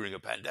smoother. And during a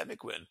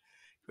pandemic, when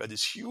you had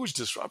these huge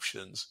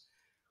disruptions,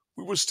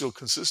 we were still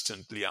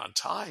consistently on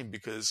time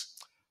because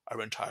our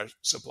entire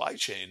supply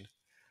chain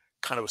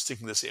kind of was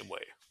thinking the same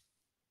way.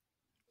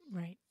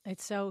 Right.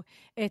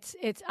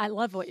 I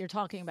love what you're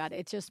talking about.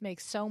 It just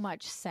makes so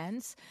much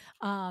sense.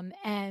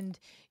 And,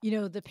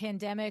 the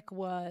pandemic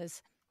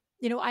was,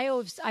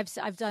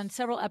 I've done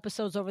several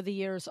episodes over the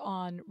years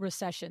on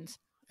recessions.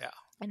 Yeah.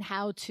 And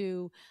how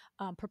to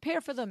prepare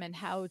for them and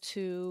how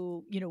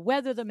to,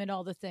 weather them and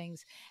all the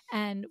things.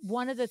 And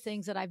one of the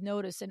things that I've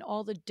noticed in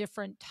all the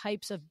different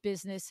types of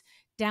business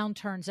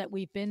downturns that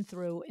we've been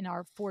through in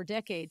our 4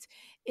 decades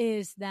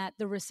is that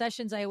the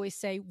recessions, I always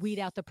say, weed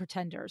out the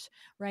pretenders,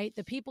 right?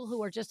 The people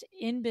who are just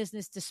in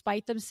business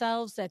despite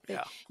themselves, that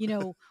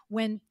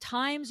when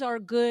times are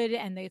good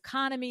and the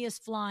economy is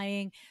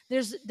flying,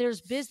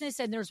 there's business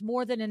and there's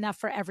more than enough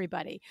for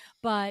everybody.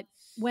 But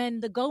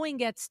when the going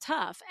gets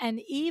tough, and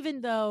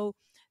even though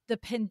the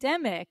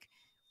pandemic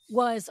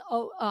was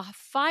a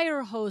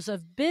fire hose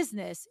of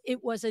business,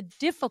 it was a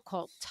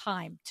difficult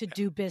time to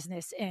do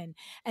business in.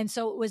 And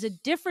so it was a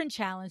different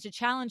challenge. The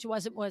challenge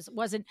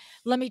wasn't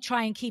let me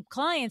try and keep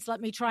clients,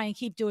 let me try and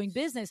keep doing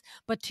business.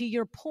 But to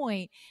your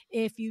point,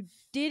 if you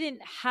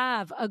didn't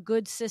have a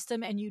good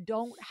system and you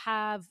don't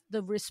have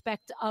the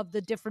respect of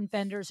the different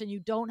vendors and you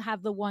don't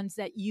have the ones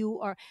that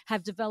you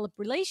have developed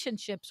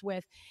relationships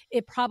with,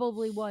 it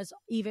probably was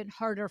even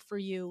harder for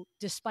you,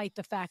 despite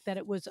the fact that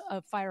it was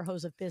a fire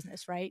hose of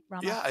business, right,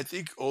 Rama? Yeah, I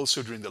think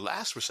also during the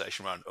last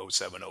recession around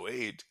 07,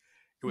 08,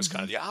 it was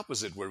kind of the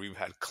opposite, where we've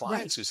had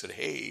clients who said,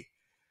 hey,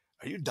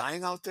 are you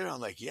dying out there? I'm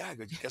like, yeah.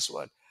 Guess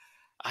what?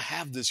 I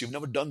have this. You've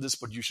never done this,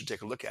 but you should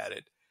take a look at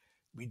it.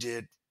 We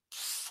did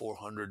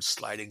 400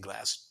 sliding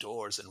glass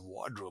doors and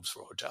wardrobes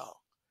for a hotel.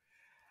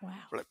 Wow.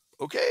 We're like,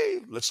 okay,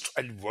 let's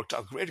try. It worked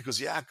out great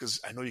because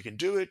I know you can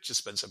do it. Just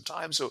spend some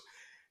time. So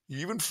You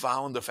even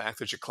found the fact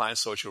that your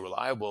clients thought you're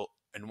reliable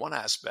in one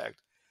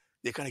aspect,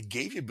 they kind of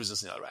gave you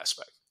business in the other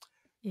aspect.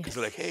 Because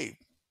they're like, Yes. hey,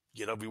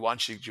 we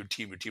want your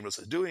team knows what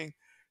they're doing.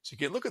 So you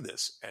can look at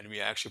this. And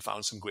we actually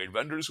found some great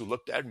vendors who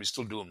looked at it, and we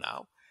still do them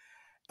now.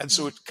 And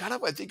so Yeah. it kind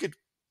of, I think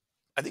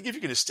if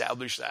you can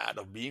establish that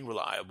of being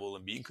reliable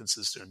and being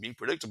consistent and being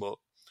predictable,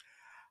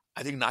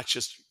 I think not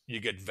just you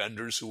get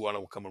vendors who want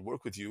to come and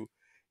work with you,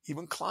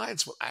 even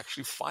clients will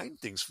actually find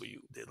things for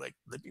you. They're like,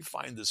 let me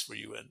find this for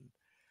you. And,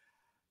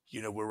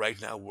 we're right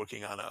now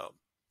working on a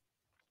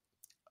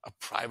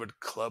private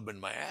club in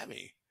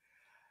Miami,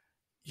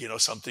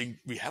 something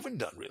we haven't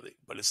done really,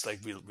 but it's like,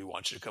 we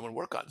want you to come and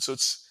work on. So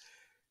it's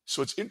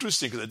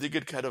interesting because I think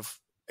it kind of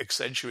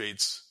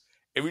accentuates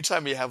every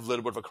time you have a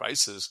little bit of a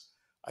crisis.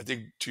 I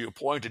think to your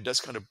point, it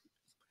does kind of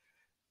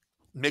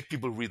make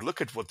people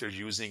relook at what they're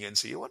using and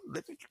say,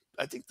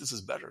 I think this is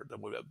better than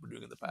what I've been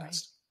doing in the Right.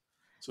 past.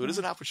 So it is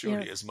Yeah. an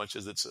opportunity as much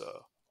as it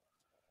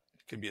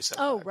can be a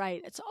Oh, setback.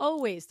 right.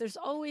 There's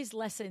always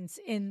lessons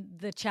in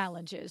the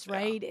challenges, Yeah.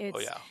 right? Oh,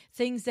 It's yeah.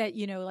 things that,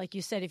 like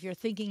you said, if you're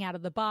thinking out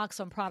of the box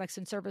on products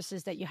and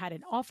services that you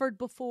hadn't offered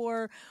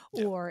before,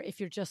 Yeah. or if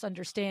you're just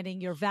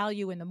understanding your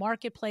value in the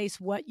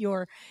marketplace, what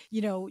your,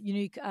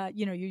 unique,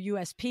 your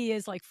USP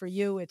is. Like for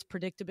you, it's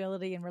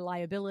predictability and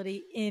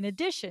reliability in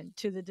addition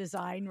to the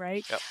design,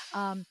 right?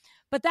 Yep.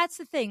 But that's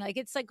the thing. Like,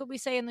 it's like what we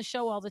say in the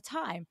show all the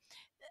time.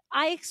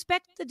 I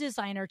expect the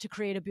designer to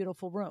create a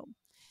beautiful room.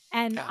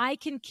 And Yeah. I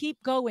can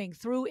keep going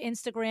through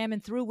Instagram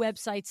and through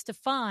websites to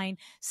find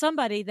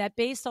somebody that,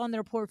 based on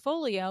their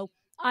portfolio,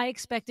 I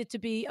expect it to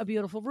be a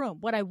beautiful room.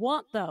 What I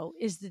want, though,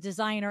 is the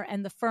designer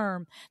and the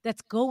firm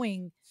that's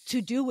going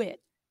to do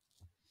it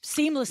Yep.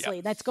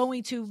 seamlessly, that's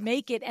going to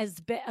make it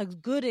as a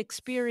good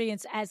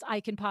experience as I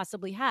can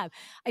possibly have.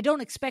 I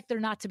don't expect there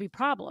not to be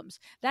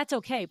problems. That's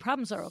okay.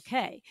 Problems are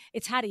okay.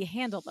 It's how do you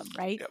handle them,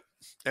 right? Yep.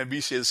 And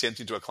we say the same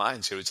thing to our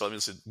clients here. We tell them,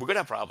 listen, we're going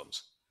to have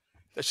problems.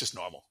 That's just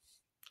normal.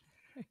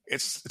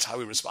 It's how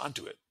we respond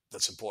to it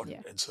that's important.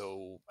 Yeah. And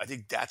so I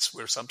think that's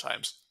where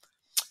sometimes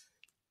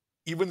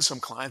even some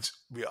clients,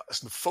 we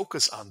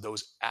focus on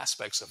those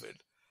aspects of it,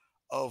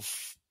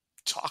 of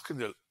talking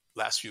to the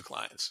last few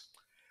clients.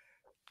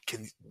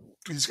 Do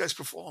these guys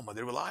perform? Are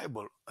they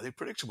reliable? Are they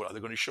predictable? Are they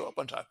going to show up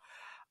on time?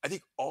 I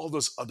think all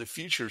those other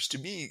features to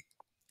me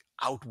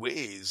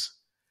outweighs,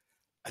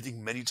 I think,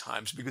 many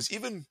times, because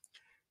even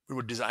when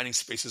we're designing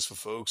spaces for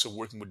folks or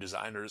working with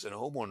designers and a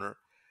homeowner,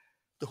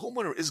 the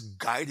homeowner is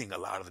guiding a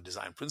lot of the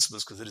design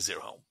principles because it is their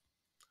home.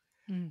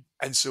 Mm.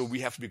 And so we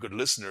have to be good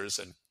listeners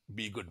and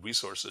be good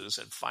resources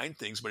and find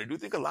things. But I do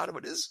think a lot of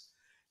it is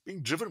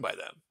being driven by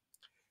them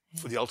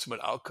for the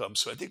ultimate outcome.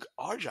 So I think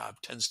our job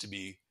tends to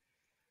be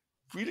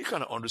really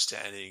kind of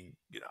understanding,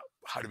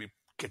 how do we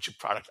get your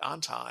product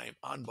on time,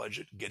 on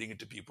budget, getting it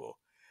to people.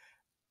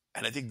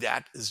 And I think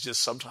that is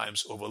just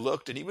sometimes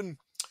overlooked. And even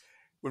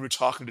when we're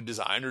talking to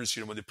designers,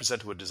 when they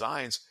present with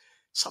designs,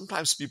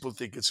 sometimes people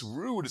think it's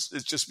rude.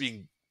 It's just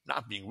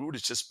not being rude.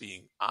 It's just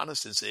being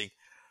honest and saying,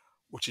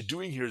 what you're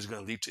doing here is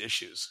going to lead to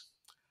issues.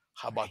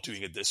 How about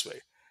doing it this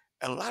way?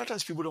 And a lot of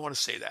times people don't want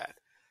to say that.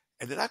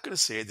 And they're not going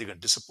to say it. They're going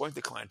to disappoint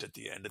the client at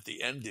the end. At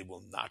the end, they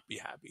will not be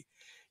happy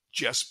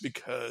just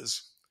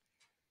because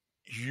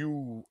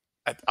you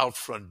out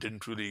front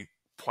didn't really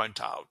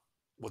point out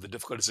what the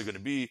difficulties are going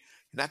to be.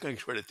 You're not going to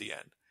get credit at the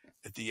end.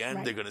 At the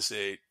end, they're going to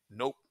say,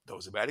 nope, that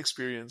was a bad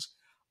experience.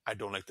 I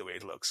don't like the way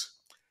it looks.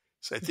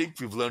 So I think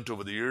we've learned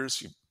over the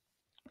years,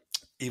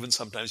 even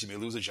sometimes you may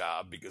lose a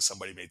job because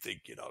somebody may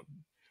think,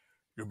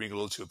 you're being a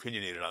little too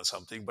opinionated on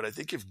something. But I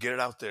think if you get it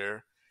out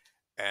there,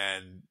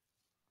 and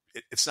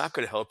it's not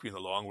going to help you in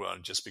the long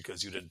run just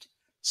because you didn't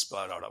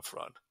spell it out up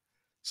front.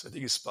 So I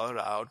think you spell it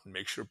out and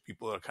make sure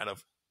people are kind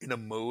of in a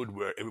mode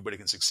where everybody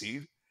can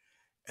succeed.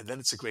 And then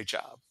it's a great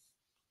job.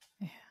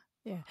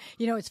 Yeah.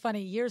 It's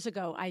funny. Years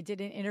ago, I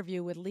did an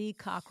interview with Lee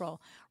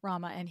Cockrell,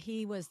 Rama, and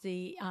he was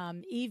the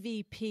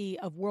EVP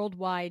of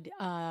worldwide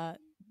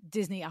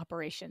Disney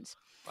operations.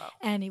 Wow.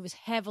 And he was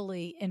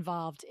heavily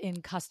involved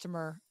in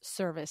customer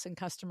service and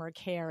customer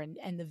care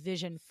and the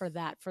vision for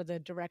that, for the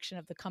direction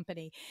of the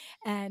company.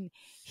 And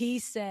he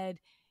said,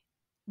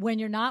 when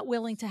you're not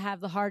willing to have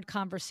the hard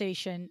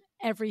conversation,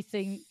 have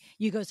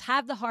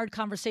the hard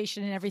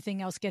conversation and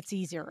everything else gets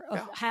easier.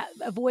 Yeah.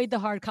 Avoid the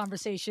hard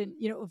conversation,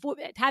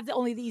 have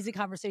only the easy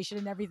conversation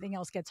and everything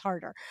else gets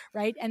harder.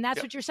 Right. And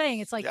that's what you're saying.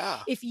 It's like,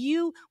 if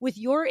you, with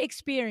your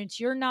experience,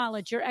 your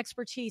knowledge, your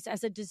expertise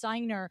as a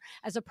designer,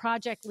 as a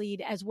project lead,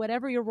 as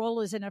whatever your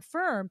role is in a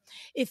firm,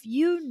 if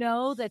you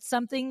know that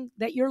something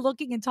that you're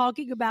looking and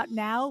talking about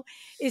now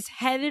is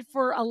headed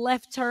for a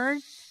left turn,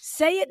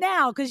 say it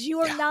now, because you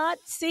are not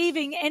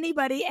saving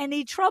anybody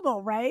any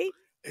trouble, right?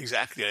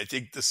 Exactly. And I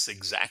think this is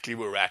exactly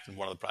where we're at in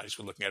one of the projects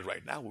we're looking at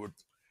right now.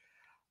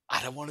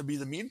 I don't want to be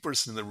the mean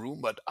person in the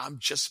room, but I'm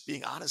just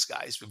being honest,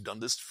 guys. We've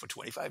done this for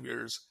 25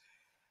 years.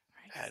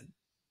 Right. And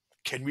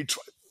can we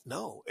try?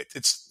 No,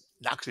 it's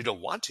not because we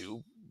don't want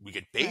to. We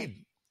get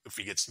paid if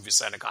we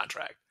sign a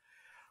contract.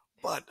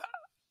 But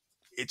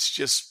it's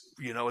just,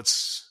 I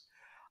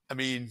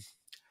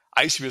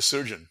used to be a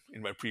surgeon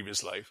in my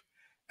previous life.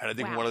 And I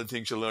think Wow. one of the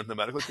things you learned in the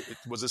medical,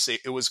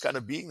 it was kind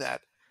of being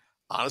that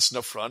honest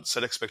and upfront,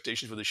 set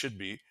expectations where they should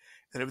be,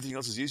 and everything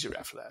else is easier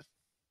after that.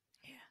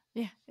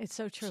 Yeah, it's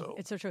so true. So,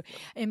 It's so true.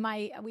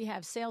 yeah. We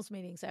have sales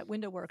meetings at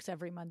WindowWorks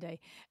every Monday,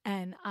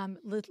 and I'm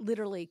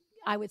literally,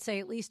 I would say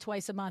at least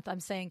twice a month, I'm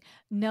saying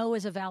no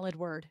is a valid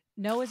word.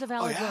 No is a Oh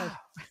valid yeah,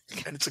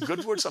 word. and it's a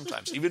good word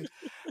sometimes. Even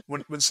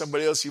when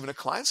somebody else, even a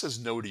client says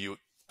no to you,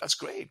 that's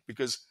great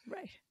because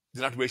Right.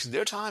 they're not wasting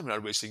their time, they're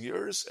not wasting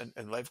yours,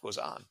 and life goes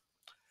on.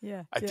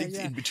 Yeah. I Yeah. think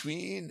Yeah. in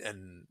between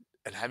and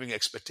having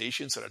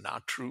expectations that are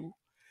not true,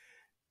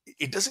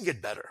 it doesn't get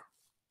better.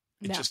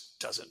 It No. just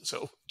doesn't.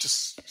 So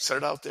just set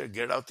it out there,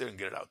 get it out there, and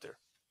get it out there.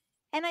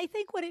 And I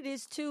think what it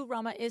is too,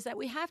 Rama, is that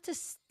we have to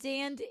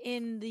stand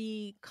in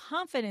the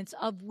confidence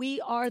of we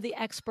are the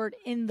expert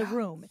in the Yeah.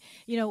 room.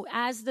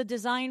 As the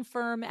design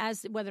firm,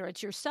 as whether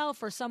it's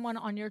yourself or someone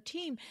on your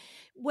team,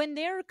 when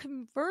they're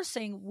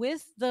conversing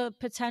with the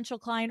potential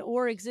client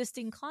or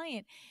existing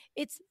client,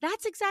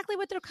 that's exactly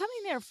what they're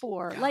coming there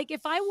for. Yeah. Like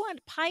if I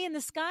want pie in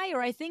the sky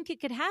or I think it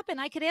could happen,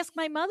 I could ask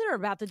my mother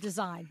about the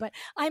design, but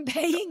I'm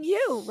paying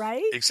you,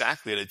 right?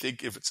 Exactly.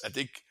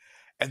 And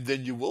and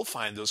then you will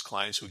find those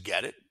clients who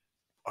get it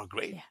are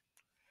great. Yeah.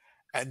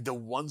 And the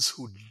ones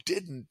who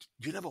didn't,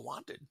 you never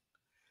wanted.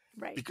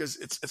 Right. Because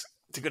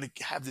they're going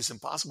to have these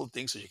impossible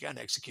things that you can't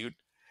execute.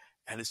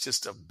 And it's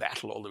just a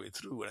battle all the way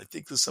through. And I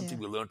think this is something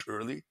we learned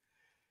early.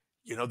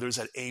 There's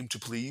that aim to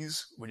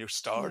please when you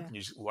start and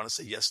you want to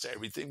say yes to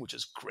everything, which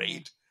is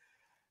great.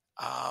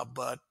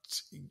 But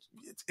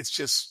it's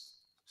just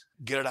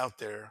get it out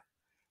there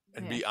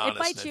and be honest. It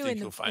bites and you I think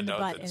you'll find out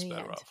that it's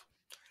better off.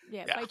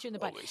 Yeah, it bites you in the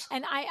butt. Always.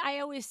 And I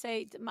always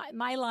say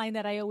my line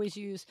that I always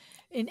use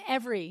in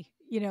every,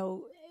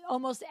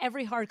 almost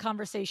every hard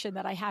conversation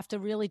that I have to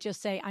really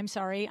just say, I'm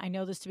sorry, I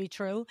know this to be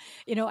true.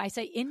 I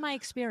say in my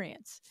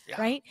experience,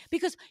 right?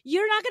 Because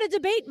you're not going to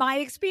debate my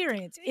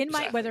experience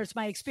whether it's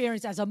my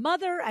experience as a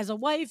mother, as a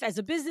wife, as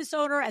a business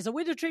owner, as a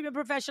window treatment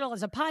professional,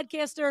 as a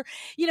podcaster,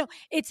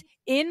 it's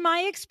in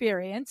my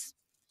experience.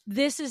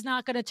 This is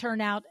not going to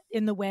turn out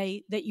in the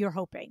way that you're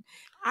hoping.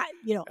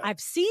 I've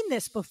seen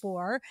this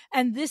before,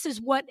 and this is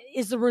what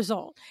is the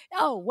result.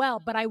 Oh, well,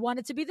 but I want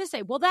it to be this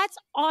way. Well, that's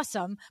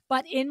awesome.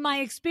 But in my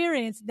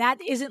experience, that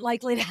isn't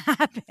likely to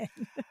happen.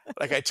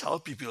 Like I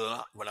tell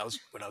people when I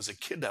was a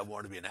kid, I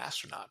wanted to be an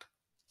astronaut.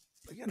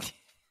 But,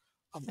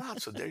 I'm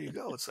not. So there you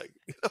go. It's like,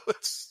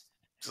 it's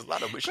a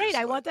lot of wishes. Great.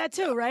 I want that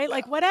too, right?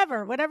 Like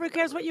whatever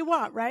cares what you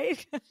want,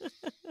 right?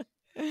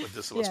 But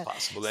this is what's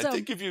possible. And I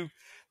think if you,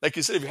 like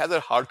you said, if you have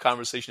that hard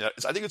conversation,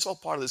 I think it's all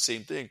part of the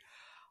same thing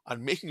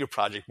on making your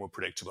project more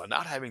predictable,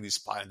 not having these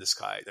pie in the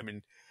sky. I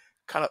mean,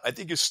 I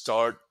think you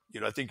start,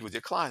 I think with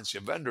your clients,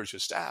 your vendors, your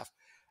staff,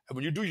 and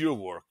when you do your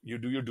work, you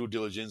do your due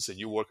diligence and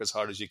you work as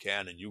hard as you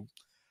can and you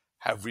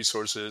have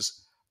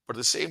resources. But at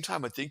the same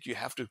time, I think you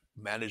have to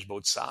manage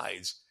both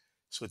sides.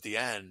 So at the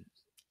end,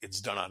 it's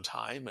done on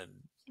time and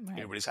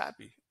everybody's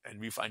happy. And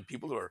we find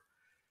people who are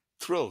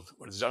thrilled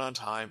when it's done on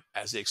time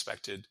as they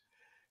expected.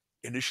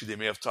 Initially, they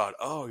may have thought,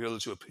 oh, you're a little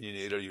too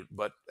opinionated,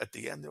 but at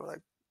the end, they were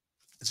like,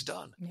 it's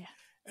done. Yeah.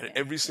 And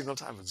every single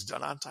time it's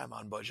done on time,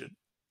 on budget,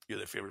 you're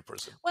their favorite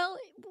person. Well,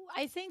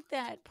 I think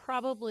that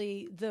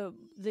probably the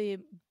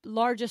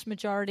largest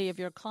majority of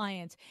your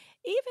clients,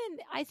 even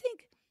I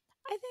think,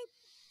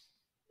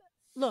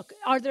 look,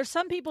 are there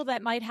some people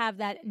that might have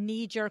that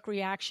knee-jerk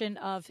reaction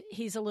of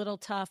he's a little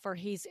tough or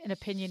he's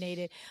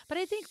opinionated? But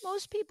I think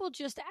most people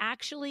just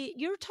actually,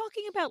 you're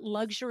talking about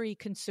luxury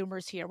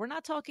consumers here. We're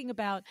not talking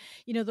about,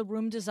 the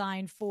room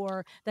design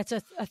that's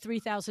a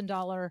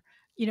 $3,000,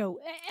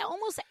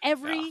 almost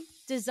every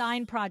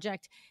design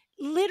project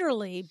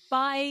literally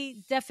by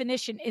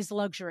definition is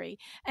luxury.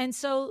 And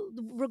so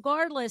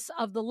regardless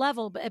of the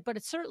level, but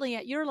it's certainly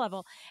at your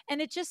level.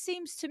 And it just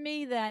seems to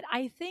me that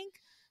I think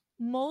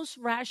most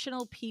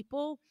rational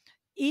people,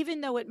 even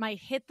though it might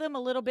hit them a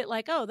little bit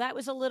like, oh, that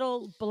was a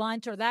little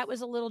blunt or that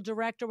was a little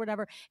direct or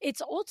whatever,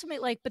 it's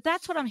ultimately like, but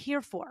that's what I'm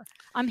here for.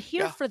 I'm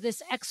here for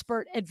this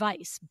expert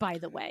advice, by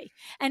the way.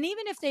 And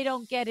even if they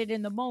don't get it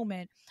in the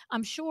moment,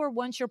 I'm sure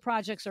once your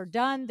projects are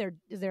done,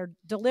 they're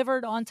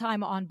delivered on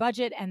time, on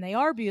budget, and they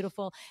are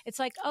beautiful. It's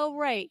like, oh,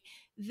 right.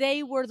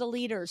 They were the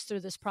leaders through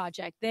this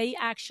project. They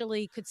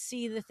actually could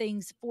see the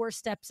things 4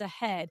 steps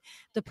ahead.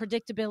 The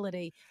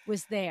predictability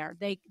was there.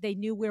 They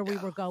knew where we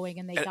were going,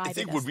 and they guided us. I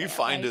think what we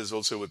find is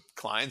also with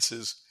clients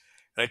is,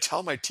 and I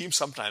tell my team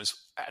sometimes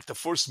at the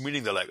first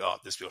meeting, they're like, oh,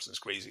 this person's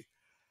crazy.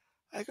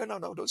 I go, no,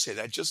 don't say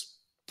that. Just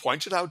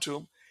point it out to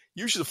them.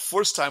 Usually the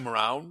first time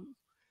around,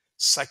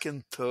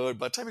 second, third,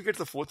 by the time you get to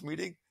the 4th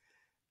meeting,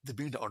 they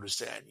begin to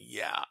understand,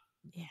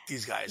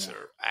 these guys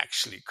are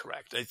actually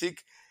correct. I think,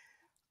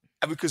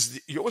 because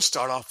you always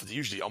start off with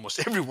usually almost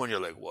everyone, you're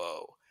like,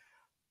 whoa.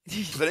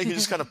 But then you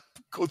just kind of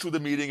go through the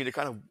meeting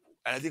and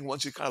I think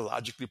once you kind of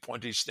logically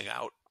point each thing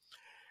out,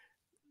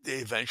 they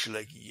eventually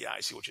like,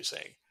 I see what you're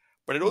saying.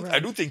 But I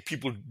do think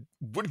people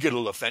would get a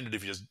little offended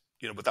if you just,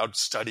 without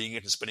studying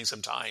it and spending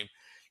some time,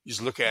 you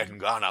just look at it and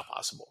go, not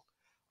possible.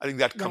 I think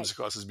that comes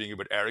across as being a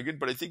bit arrogant,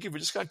 but I think if you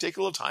just kind of take a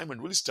little time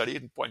and really study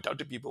it and point out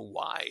to people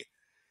why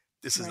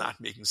This is Right.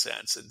 not making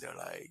sense. And they're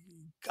like,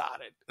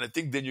 got it. And I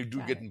think then you do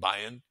Got get it. in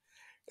buy-in, and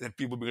then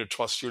people begin to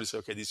trust you to say,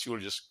 okay, these people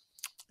are just,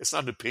 it's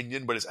not an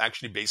opinion, but it's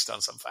actually based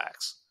on some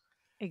facts.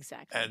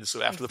 Exactly. And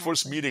so after the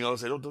first Exactly. meeting, I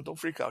was like, don't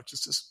freak out.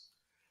 Just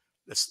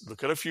let's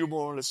look at a few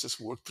more. Let's just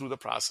work through the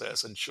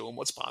process and show them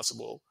what's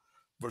possible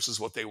versus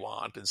what they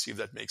want and see if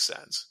that makes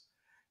sense.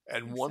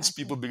 And once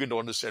people Exactly. begin to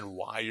understand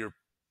why you're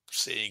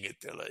saying it,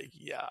 they're like,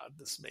 yeah,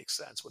 this makes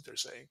sense what they're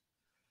saying.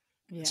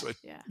 And Yeah. so I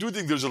Yeah. do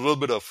think there's a little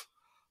bit of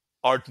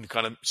art in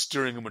kind of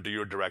steering them into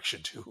your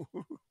direction too.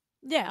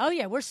 Yeah. Oh,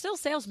 yeah. We're still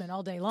salesmen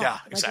all day long. Yeah,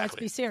 Like, let's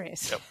exactly. be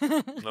serious.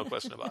 Yep. No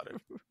question about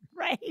it.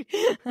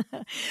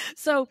 Right.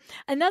 So,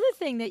 another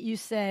thing that you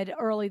said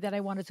early that I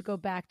wanted to go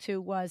back to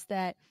was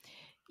that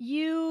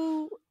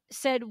you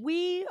said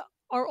we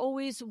are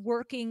always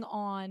working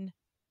on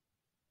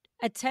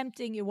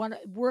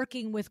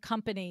working with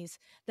companies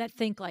that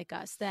think like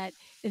us, that,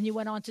 and you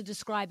went on to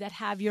describe, that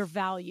have your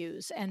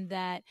values and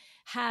that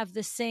have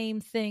the same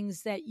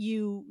things that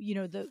you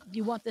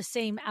want the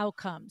same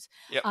outcomes.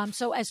 Yep.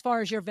 So as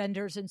far as your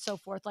vendors and so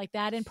forth like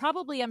that, and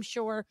probably I'm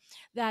sure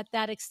that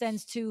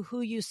extends to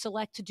who you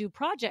select to do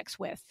projects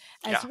with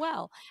as Yeah.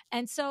 well.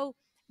 And so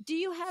do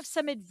you have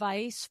some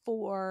advice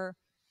for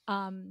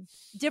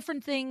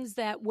different things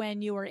that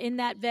when you are in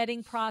that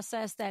vetting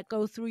process that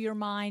go through your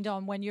mind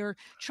on when you're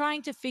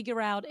trying to figure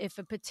out if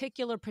a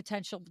particular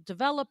potential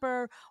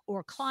developer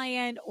or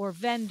client or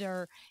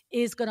vendor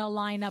is going to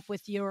line up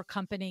with your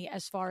company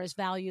as far as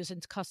values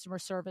and customer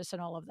service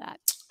and all of that?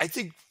 I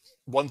think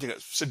one thing,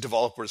 so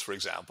developers, for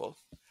example,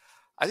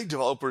 I think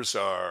developers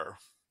are,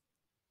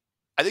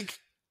 I think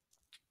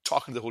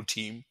talking to the whole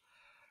team,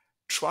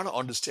 trying to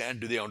understand,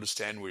 do they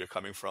understand where you're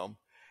coming from?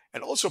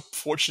 And also,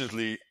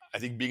 fortunately, I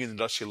think being in the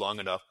industry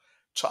long enough,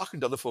 talking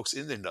to other folks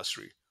in the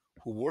industry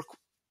who work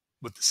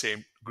with the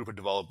same group of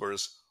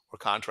developers or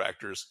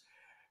contractors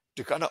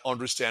to kind of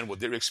understand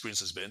what their experience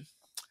has been.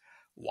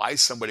 Why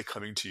is somebody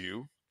coming to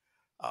you?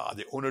 Are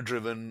they owner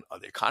driven? Are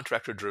they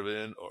contractor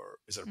driven? Or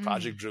is it a Mm,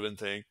 project driven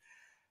thing?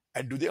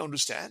 And do they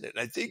understand it? And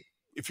I think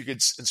if you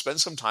could spend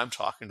some time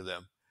talking to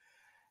them,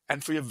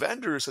 and for your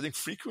vendors, I think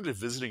frequently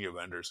visiting your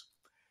vendors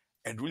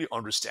and really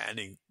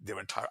understanding their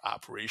entire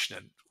operation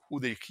and who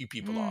their key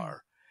people mm,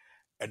 are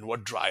and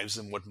what drives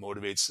them, what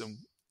motivates them.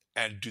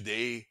 And do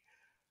they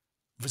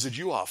visit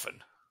you often?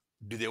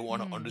 Do they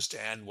want to mm,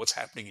 understand what's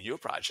happening in your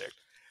project?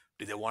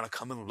 Do they want to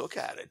come and look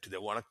at it? Do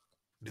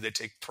they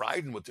take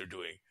pride in what they're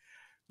doing?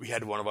 We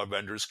had one of our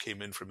vendors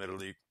came in from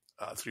Italy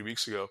 3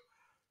 weeks ago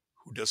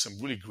who does some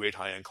really great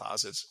high-end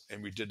closets.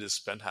 And we did this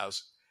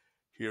penthouse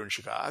here in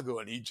Chicago.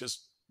 And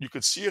you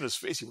could see in his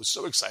face, he was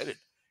so excited.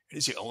 And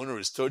he's the owner,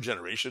 his third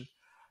generation,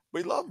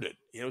 but he loved it.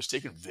 He was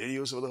taking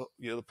videos of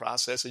the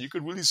process. And you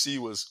could really see he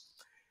was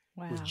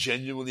wow.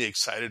 genuinely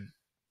excited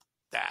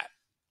that,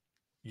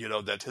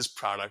 that his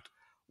product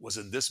was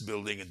in this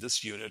building, in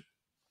this unit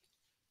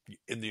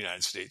in the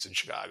United States, in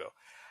Chicago.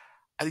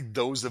 I think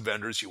those are the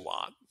vendors you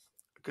want.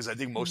 Because I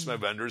think most of my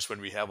Mm, vendors, when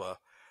we have a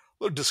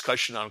little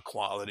discussion on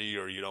quality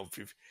or,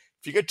 if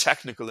you get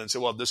technical and say,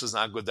 well, this is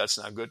not good, that's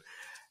not good.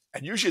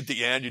 And usually at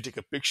the end, you take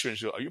a picture and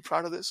say, are you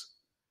proud of this?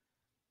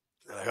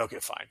 They're like, okay,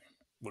 fine.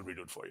 We'll redo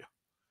it for you.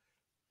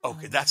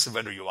 Okay, um, that's the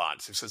vendor you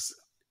want. So it says,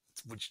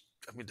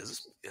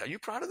 are you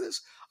proud of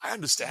this? I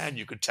understand right.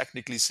 you could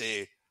technically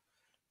say,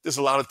 there's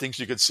a lot of things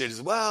you could say.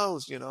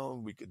 Well,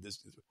 we could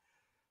this,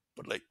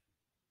 but like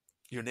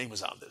your name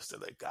is on this. They're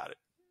like, got it.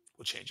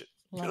 We'll change it.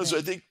 Love So it.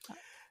 I think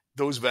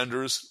those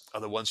vendors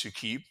are the ones you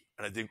keep.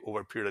 And I think over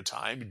a period of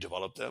time, you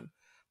develop them.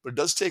 But it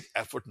does take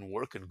effort and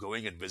work and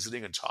going and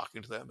visiting and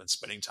talking to them and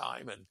spending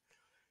time and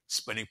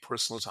spending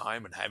personal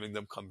time and having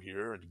them come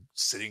here and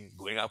sitting,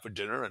 going out for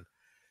dinner and,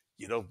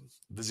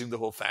 visiting the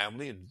whole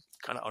family and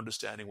kind of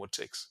understanding what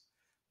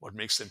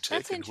makes them tick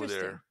That's and who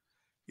interesting.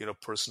 their,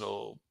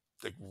 personal,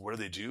 like what do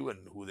they do and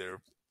who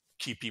their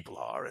key people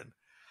are and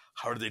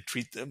how do they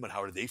treat them and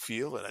how do they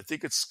feel. And I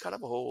think it's kind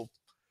of a whole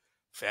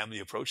family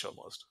approach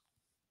almost.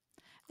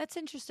 That's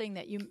interesting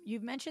that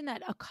you've mentioned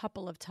that a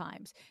couple of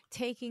times,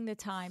 taking the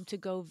time to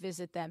go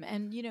visit them.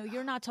 And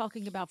you're not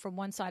talking about from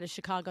one side of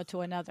Chicago to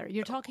another.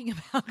 You're No. talking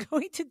about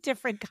going to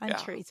different Yeah.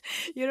 countries.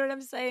 You know what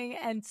I'm saying?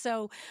 And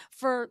so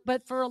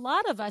but for a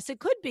lot of us, it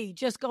could be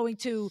just going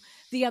to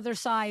the other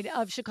side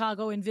of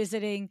Chicago and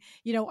visiting,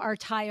 our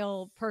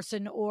tile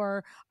person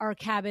or our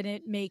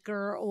cabinet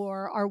maker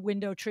or our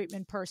window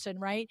treatment person,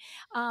 right?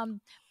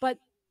 But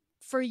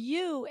for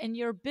you and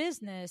your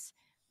business,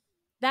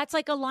 that's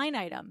like a line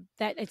item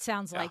that it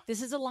sounds Yeah. like.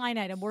 This is a line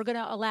item. We're going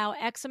to allow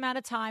X amount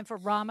of time for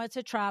Rama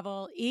to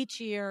travel each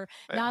year,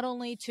 Yeah. not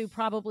only to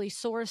probably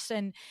source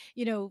and,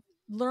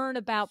 learn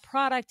about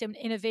product and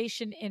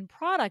innovation in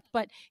product,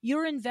 but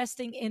you're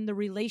investing in the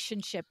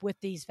relationship with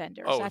these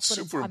vendors. Oh, it's That's what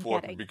super I'm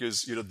important getting.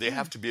 because, they Mm,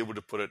 have to be able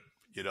to put it,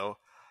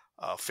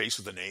 face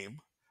with a name,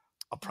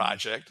 a mm,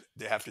 project.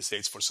 They have to say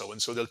it's for so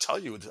and so. They'll tell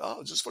you,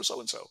 oh, it's just for so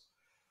and so.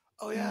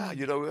 Oh yeah,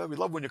 mm, we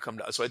love when you come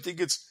down. So I think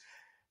it's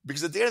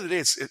because at the end of the day,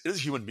 it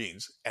is human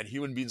beings, and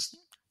human beings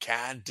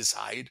can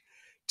decide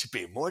to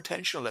pay more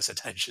attention or less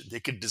attention. They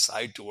can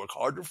decide to work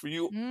harder for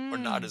you or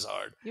not as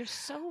hard. You're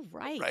so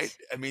right. Right?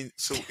 I mean,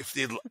 so if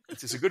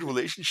there's a good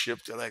relationship,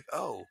 they're like,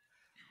 oh,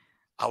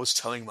 I was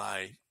telling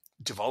my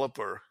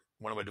developer,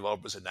 one of my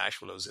developers in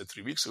Nashville, I was there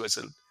 3 weeks ago, I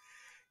said,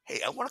 hey,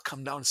 I want to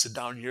come down and sit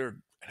down here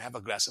and have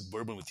a glass of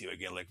bourbon with you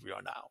again like we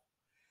are now.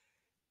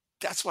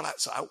 That's what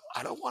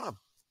I don't want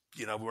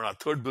to, we're on our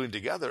third building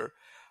together,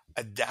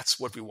 and that's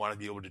what we want to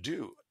be able to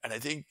do. And I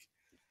think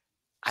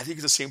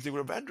it's the same thing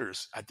with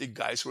vendors. I think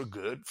guys who are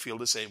good feel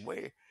the same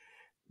way.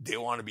 They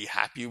want to be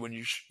happy when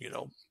you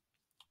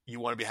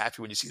want to be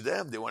happy when you see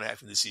them. They want to be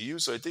happy when they see you.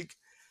 So I think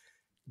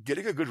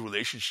getting a good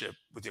relationship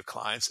with your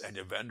clients and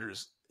your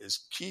vendors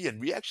is key. And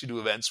we actually do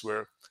events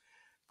where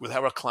we'll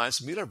have our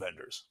clients meet our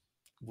vendors.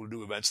 We'll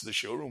do events in the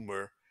showroom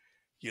where,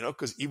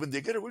 because even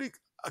they get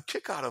a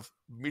kick out of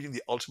meeting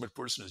the ultimate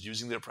person who's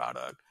using their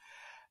product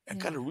and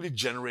kind of really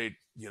generate,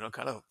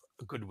 kind of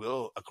a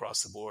goodwill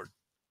across the board.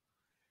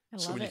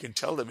 So when you can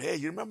tell them, hey,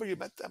 you remember you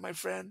met that, my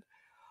friend?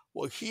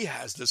 Well, he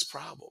has this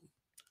problem.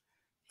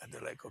 And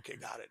they're like, okay,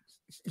 got it.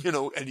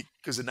 And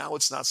because now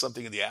it's not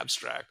something in the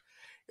abstract.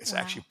 It's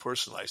actually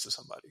personalized to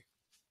somebody.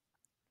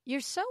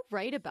 You're so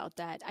right about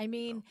that. I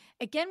mean,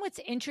 again, what's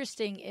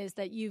interesting is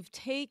that you've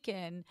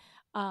taken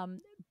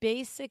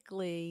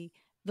basically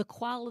the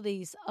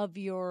qualities of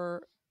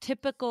your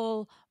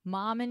typical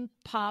mom and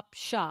pop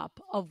shop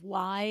of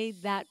why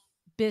that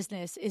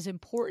business is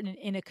important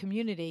in a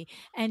community,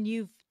 and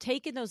you've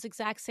taken those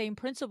exact same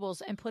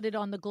principles and put it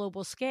on the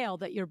global scale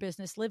that your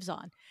business lives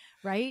on,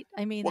 right?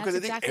 I mean, that's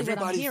exactly what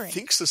I'm hearing. Everybody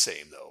thinks the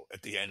same, though,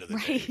 at the end of the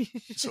day.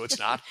 So it's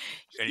not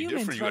any Humans,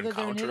 different. You whether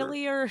encounter they're in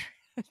Italy or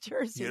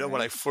Jersey.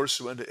 When I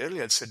first went to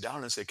Italy, I'd sit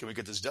down and say, can we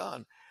get this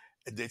done?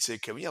 And they'd say,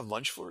 can we have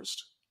lunch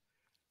first?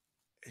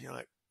 And you're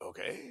like,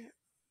 okay,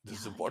 this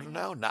is important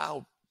now.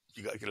 Now,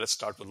 let's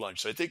start with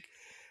lunch. So I think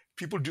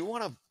people do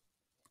want to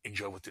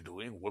enjoy what they're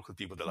doing, work with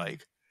people they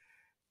like,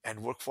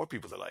 and work for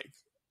people they like.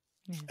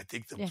 I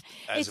think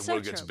as the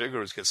world gets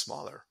bigger, it gets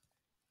smaller.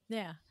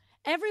 Yeah.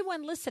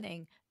 Everyone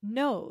listening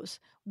knows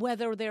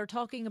whether they're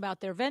talking about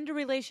their vendor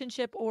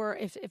relationship or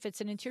if it's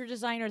an interior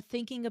designer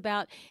thinking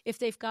about if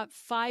they've got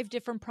 5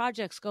 different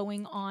projects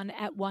going on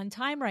at one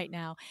time right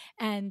now.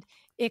 And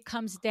it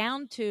comes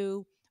down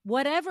to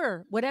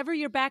whatever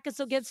your back is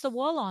against the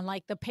wall on,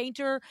 like the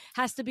painter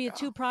has to be at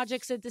 2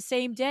 projects at the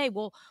same day.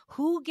 Well,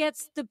 who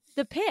gets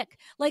the pick?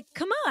 Like,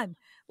 come on.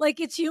 Like,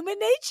 it's human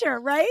nature,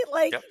 right?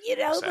 Like,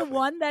 exactly. The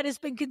one that has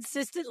been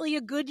consistently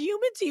a good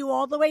human to you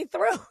all the way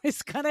through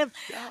is kind of,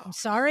 I'm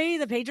sorry,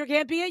 the painter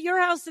can't be at your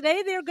house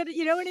today. They're going to,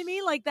 you know what I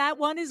mean? Like, that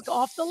one is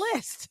off the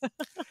list.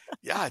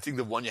 I think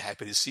the one you're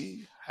happy to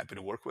see, happy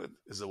to work with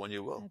is the one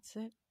you will. That's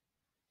it.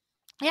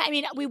 Yeah, I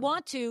mean, we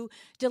want to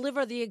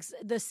deliver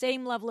the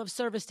same level of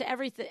service to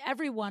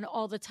everyone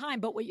all the time.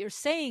 But what you're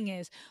saying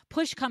is,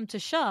 push come to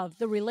shove,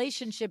 the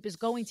relationship is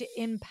going to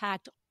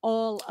impact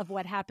all of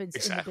what happens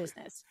in the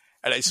business.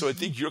 And I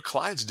think your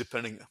clients, they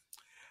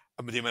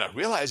may not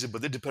realize it,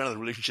 but they depend on the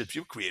relationships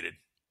you've created.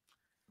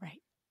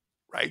 Right.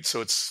 Right. So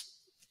it's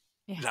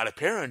not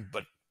apparent,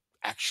 but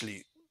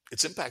actually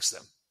it impacts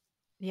them.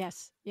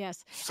 Yes.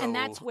 So, and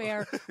that's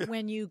where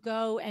when you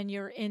go and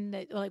you're in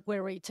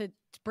to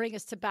bring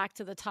us back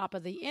to the top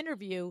of the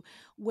interview,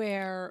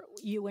 when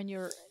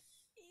you're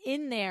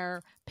in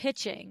there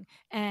pitching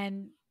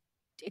and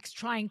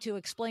trying to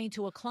explain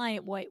to a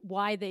client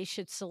why they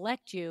should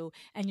select you,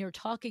 and you're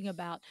talking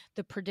about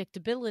the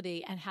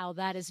predictability and how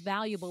that is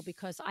valuable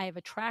because I have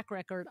a track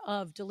record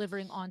of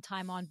delivering on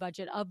time, on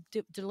budget, of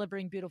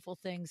delivering beautiful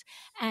things.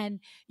 And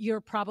you're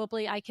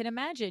probably, I can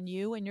imagine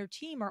you and your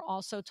team are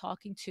also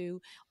talking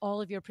to all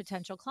of your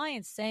potential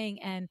clients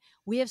saying, and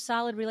we have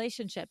solid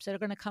relationships that are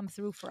going to come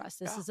through for us.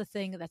 This is a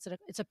thing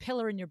it's a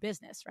pillar in your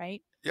business,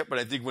 right? Yeah, but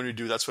I think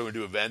that's why we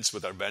do events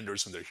with our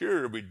vendors when they're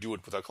here. We do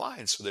it with our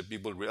clients so that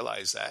people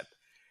realize that,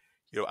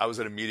 I was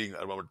at a meeting,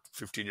 I remember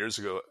 15 years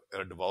ago at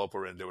a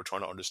developer, and they were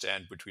trying to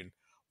understand between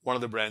one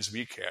of the brands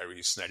we carry,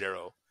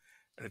 Nigara,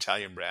 an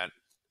Italian brand,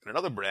 and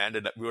another brand.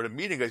 And we were at a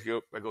meeting. I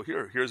go,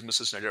 here's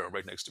Mrs. Nigara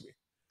right next to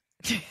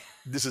me.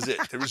 This is it.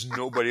 There is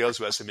nobody else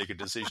who has to make a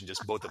decision,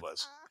 just both of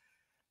us.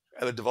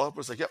 And the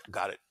developer's like, yep,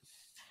 got it.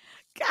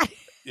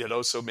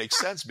 So it makes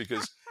sense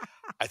because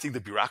I think the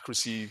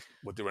bureaucracy,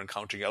 what they were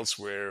encountering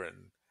elsewhere, and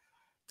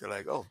they're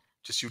like, oh,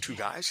 just you 2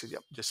 guys? Said,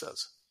 yep, just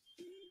us.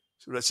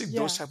 So I think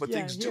those type of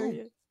things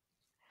do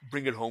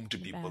bring it home to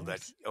people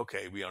that,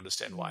 okay, we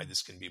understand why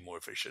this can be more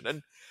efficient.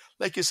 And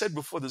like you said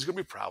before, there's going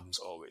to be problems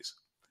always.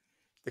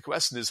 The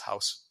question is, how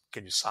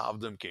can you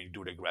solve them? Can you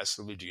do it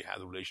aggressively? Do you have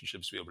the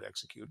relationships to be able to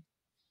execute?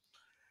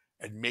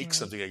 And make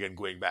something, again,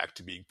 going back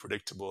to being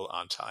predictable,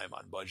 on time,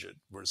 on budget,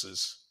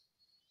 versus,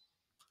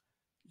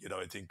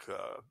 I think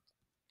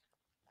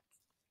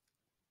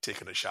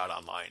taking a shot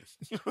online.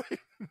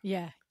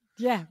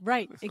 Yeah,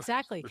 right.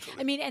 Exactly.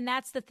 I mean, and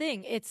that's the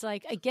thing. It's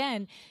like,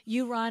 again,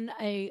 you run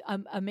a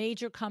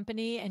major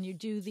company and you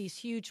do these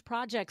huge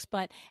projects,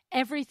 but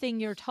everything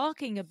you're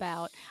talking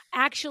about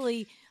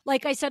actually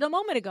like I said a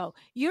moment ago,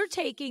 you're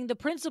taking the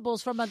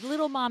principles from a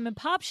little mom and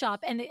pop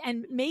shop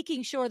and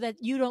making sure that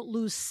you don't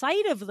lose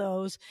sight of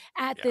those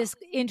at Yeah. this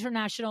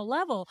international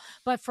level.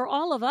 But for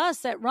all of us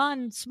that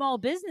run small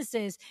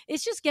businesses,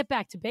 it's just get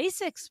back to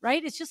basics,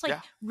 right? It's just like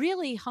Yeah.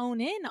 really hone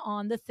in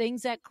on the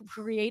things that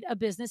create a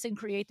business and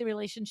create the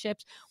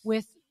relationships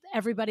with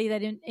everybody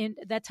that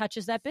that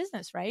touches that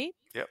business, right?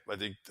 Yeah. I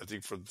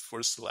think from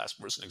first to last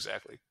person,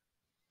 exactly.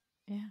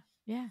 Yeah.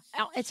 Yeah.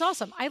 It's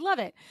awesome. I love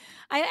it.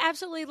 I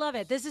absolutely love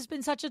it. This has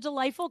been such a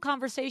delightful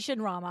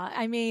conversation, Rama.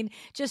 I mean,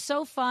 just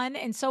so fun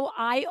and so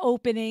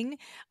eye-opening.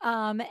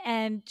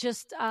 And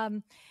just,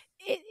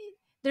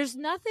 there's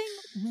nothing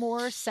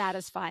more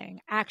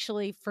satisfying,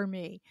 actually, for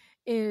me,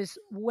 is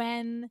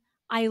when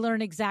I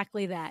learn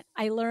exactly that.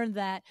 I learned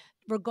that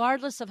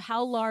regardless of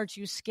how large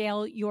you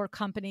scale your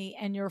company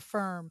and your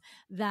firm,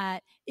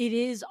 that it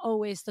is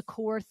always the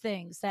core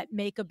things that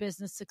make a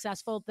business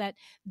successful, that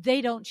they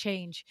don't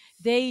change.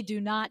 They do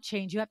not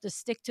change. You have to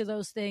stick to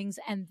those things.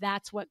 And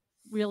that's what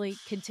really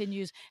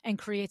continues and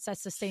creates that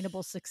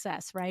sustainable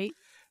success, right?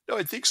 No,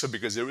 I think so,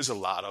 because there is a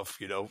lot of,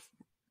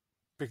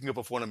 picking up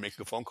a phone and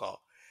making a phone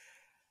call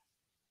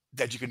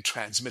that you can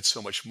transmit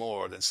so much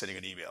more than sending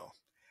an email.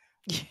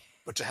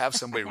 But to have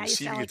somebody Now you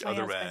sound receiving like it the my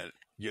other husband.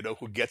 end,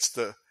 who gets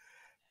the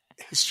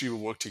history of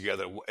work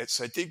together, I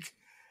think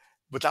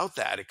without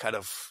that, it kind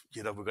of,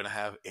 we're going to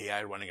have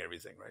AI running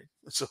everything, right?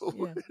 So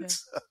Yeah, yeah.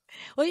 it's,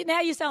 Well,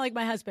 now you sound like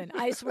my husband.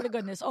 I swear to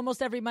goodness,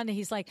 almost every Monday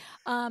he's like,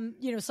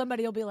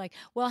 somebody will be like,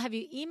 "Well, have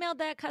you emailed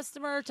that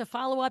customer to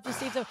follow up to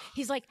see if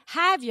he's like,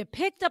 have you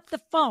picked up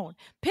the phone?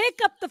 Pick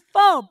up the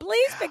phone,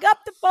 please. Pick up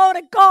the phone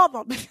and call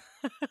them."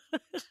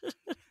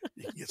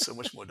 you can get so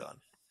much more done.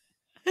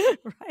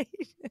 Right.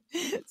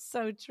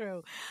 So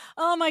true.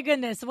 Oh my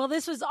goodness. Well,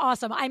 this was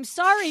awesome. I'm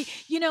sorry.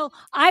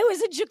 I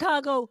was in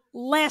Chicago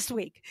last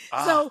week.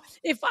 Ah, So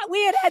if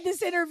we had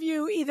this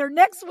interview either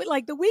next week,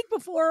 like the week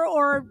before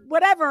or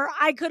whatever,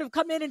 I could have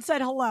come in and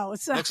said hello.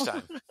 So next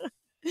time.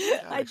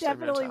 Yeah, I next time you're in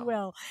definitely town.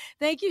 will.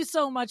 Thank you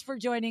so much for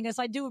joining us.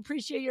 I do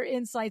appreciate your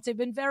insights. They've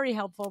been very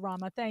helpful,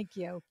 Rama. Thank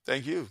you.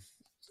 Thank you.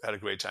 Had a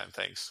great time.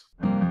 Thanks.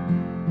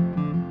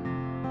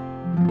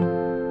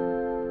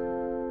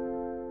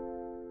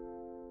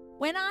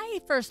 When I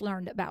first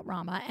learned about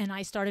Rama and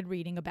I started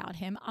reading about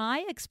him,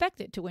 I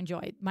expected to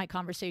enjoy my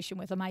conversation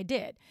with him. I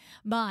did.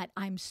 But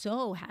I'm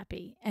so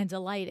happy and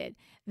delighted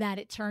that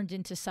it turned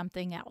into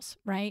something else,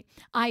 right?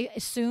 I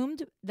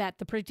assumed that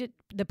the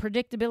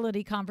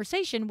predictability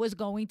conversation was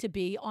going to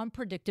be on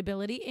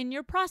predictability in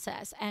your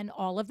process and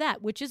all of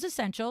that, which is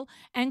essential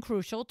and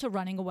crucial to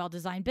running a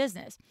well-designed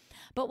business.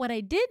 But what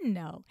I didn't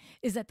know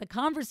is that the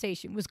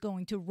conversation was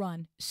going to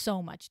run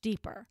so much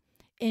deeper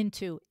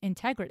into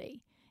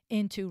integrity,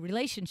 into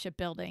relationship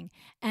building,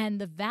 and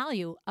the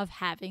value of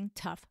having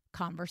tough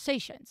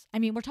conversations. I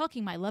mean, we're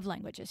talking my love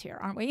languages here,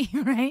 aren't we?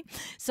 Right?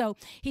 So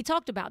he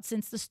talked about,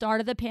 since the start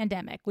of the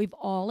pandemic, we've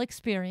all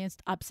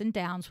experienced ups and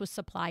downs with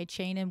supply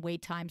chain and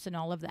wait times and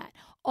all of that.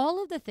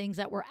 All of the things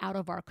that were out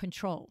of our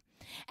control.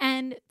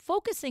 And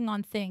focusing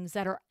on things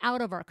that are out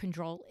of our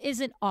control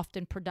isn't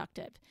often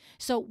productive.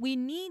 So we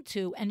need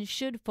to and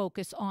should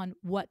focus on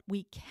what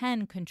we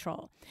can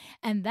control.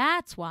 And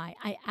that's why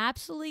I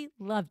absolutely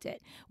loved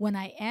it when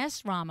I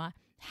asked Rama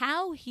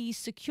how he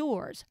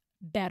secures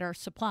better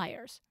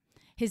suppliers.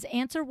 His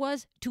answer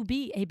was to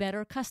be a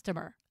better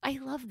customer. I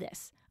love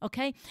this,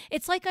 okay?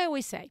 It's like I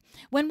always say,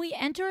 when we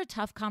enter a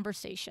tough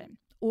conversation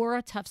or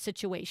a tough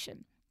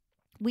situation,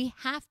 we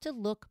have to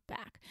look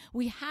back.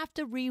 We have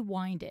to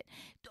rewind it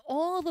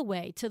all the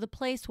way to the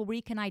place where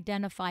we can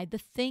identify the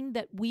thing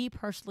that we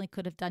personally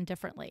could have done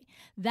differently.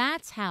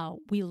 That's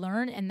how we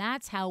learn, and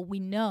that's how we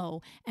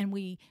know and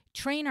we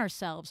train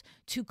ourselves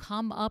to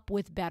come up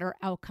with better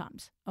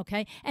outcomes,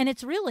 okay? And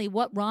it's really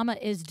what Rama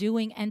is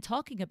doing and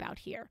talking about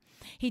here.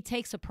 He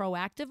takes a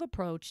proactive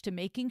approach to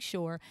making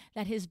sure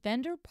that his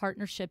vendor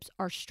partnerships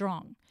are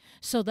strong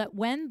so that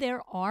when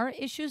there are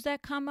issues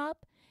that come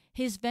up,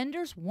 his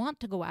vendors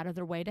want to go out of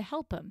their way to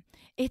help him.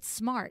 It's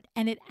smart,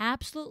 and it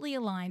absolutely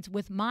aligns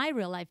with my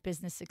real-life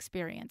business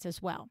experience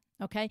as well,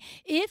 okay?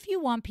 If you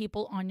want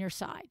people on your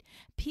side,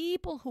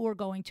 people who are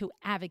going to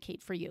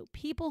advocate for you,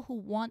 people who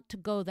want to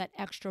go that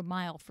extra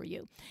mile for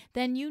you,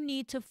 then you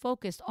need to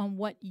focus on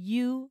what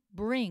you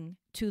bring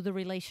to the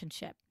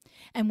relationship.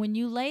 And when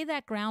you lay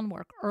that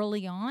groundwork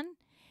early on,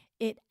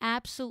 it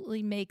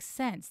absolutely makes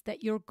sense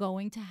that you're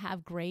going to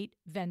have great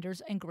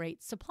vendors and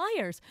great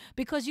suppliers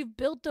because you've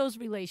built those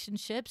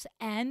relationships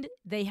and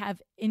they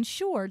have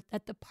ensured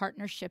that the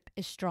partnership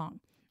is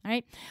strong.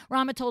 Right?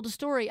 Rama told a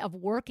story of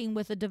working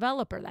with a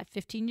developer that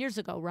 15 years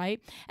ago,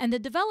 right? And the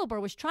developer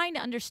was trying to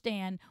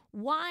understand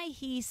why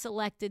he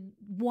selected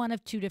one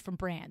of two different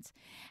brands.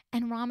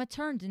 And Rama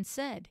turned and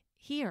said,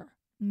 "Here,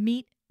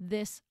 meet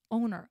this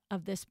owner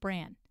of this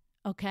brand."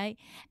 Okay.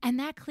 And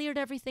that cleared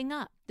everything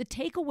up. The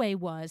takeaway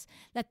was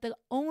that the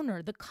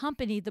owner, the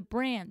company, the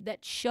brand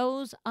that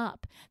shows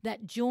up,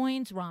 that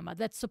joins Rama,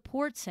 that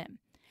supports him,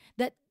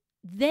 that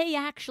they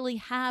actually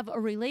have a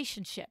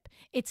relationship.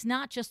 It's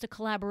not just a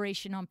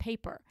collaboration on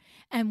paper.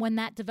 And when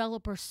that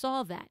developer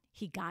saw that,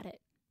 he got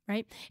it,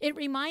 right? It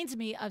reminds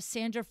me of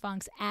Sandra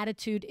Funk's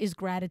Attitude is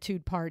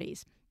Gratitude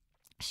parties.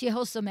 She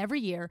hosts them every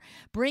year,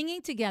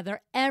 bringing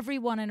together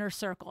everyone in her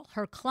circle,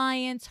 her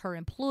clients, her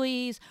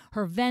employees,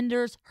 her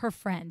vendors, her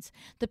friends,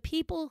 the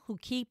people who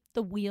keep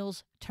the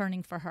wheels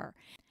turning for her.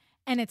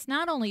 And it's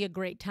not only a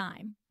great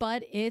time,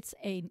 but it's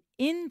an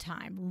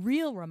in-time,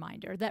 real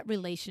reminder that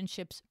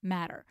relationships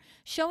matter.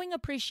 Showing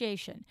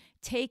appreciation,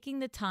 taking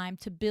the time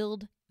to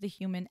build the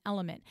human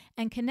element,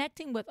 and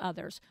connecting with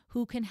others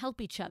who can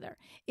help each other.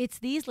 It's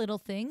these little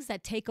things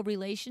that take a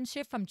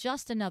relationship from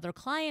just another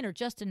client or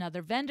just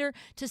another vendor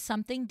to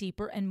something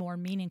deeper and more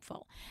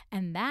meaningful.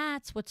 And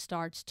that's what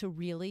starts to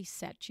really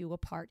set you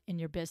apart in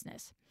your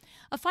business.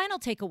 A final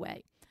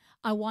takeaway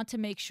I want to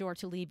make sure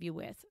to leave you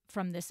with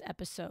from this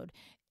episode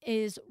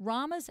is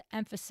Rama's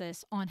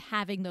emphasis on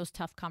having those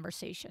tough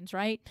conversations,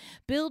 right?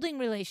 Building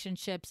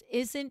relationships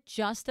isn't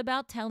just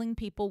about telling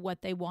people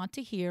what they want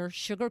to hear,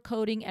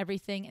 sugarcoating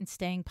everything, and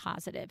staying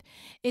positive.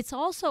 It's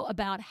also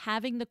about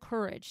having the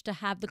courage to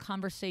have the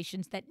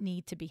conversations that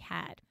need to be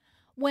had.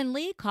 When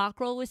Lee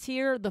Cockrell was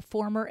here, the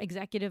former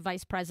executive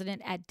vice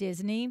president at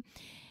Disney,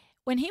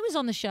 when he was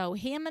on the show,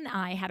 him and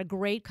I had a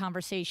great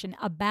conversation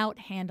about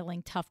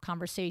handling tough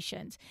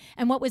conversations.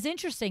 And what was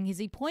interesting is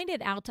he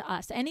pointed out to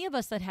us, any of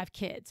us that have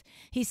kids,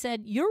 he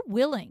said, you're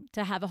willing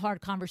to have a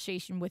hard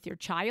conversation with your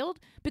child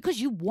because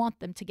you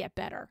want them to get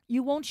better.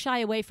 You won't shy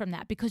away from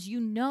that because you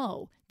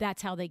know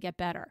that's how they get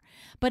better.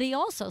 But he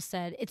also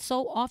said it's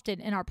so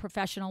often in our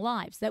professional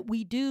lives that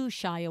we do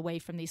shy away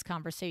from these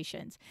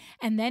conversations.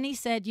 And then he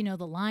said, you know,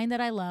 the line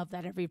that I love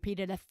that I've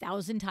repeated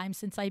 1,000 times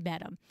since I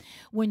met him,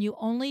 when you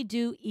only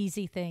do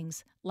easy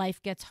things, life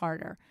gets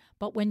harder.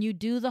 But when you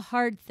do the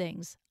hard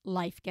things,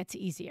 life gets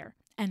easier.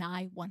 And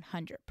I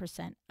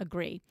 100%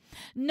 agree.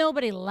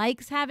 Nobody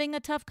likes having a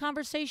tough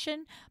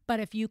conversation, but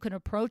if you can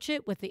approach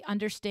it with the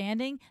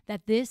understanding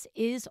that this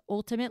is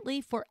ultimately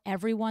for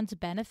everyone's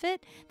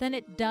benefit, then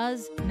it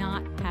does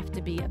not have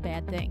to be a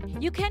bad thing.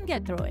 You can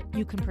get through it.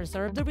 You can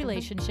preserve the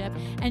relationship,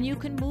 and you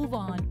can move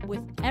on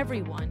with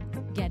everyone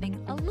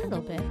getting a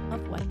little bit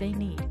of what they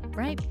need,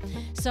 right?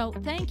 So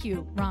thank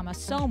you, Rama,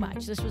 so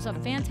much. This was a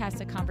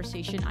fantastic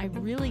conversation. I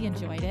really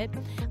enjoyed it.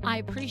 I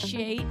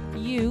appreciate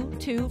you,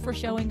 too, for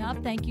showing up.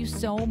 Thank you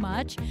so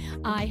much.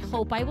 I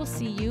hope I will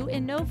see you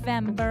in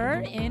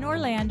November in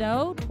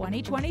Orlando,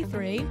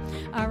 2023.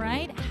 All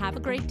right. Have a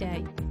great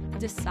day.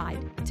 Decide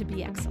to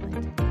be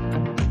excellent.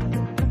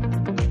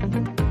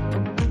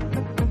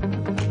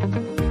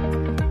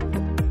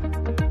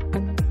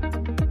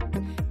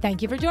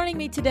 Thank you for joining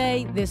me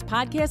today. This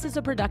podcast is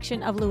a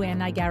production of LuAnn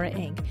Nigara,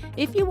 Inc.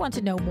 If you want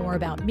to know more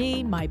about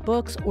me, my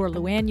books, or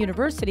LuAnn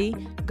University,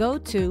 go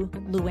to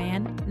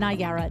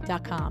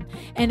LuAnnNigara.com.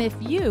 And if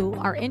you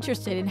are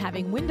interested in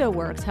having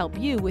WindowWorks help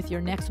you with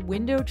your next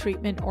window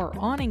treatment or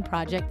awning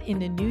project in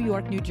the New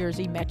York, New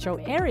Jersey metro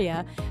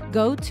area,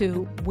 go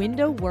to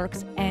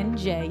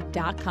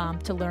WindowWorksNJ.com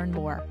to learn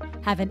more.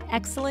 Have an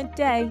excellent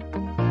day.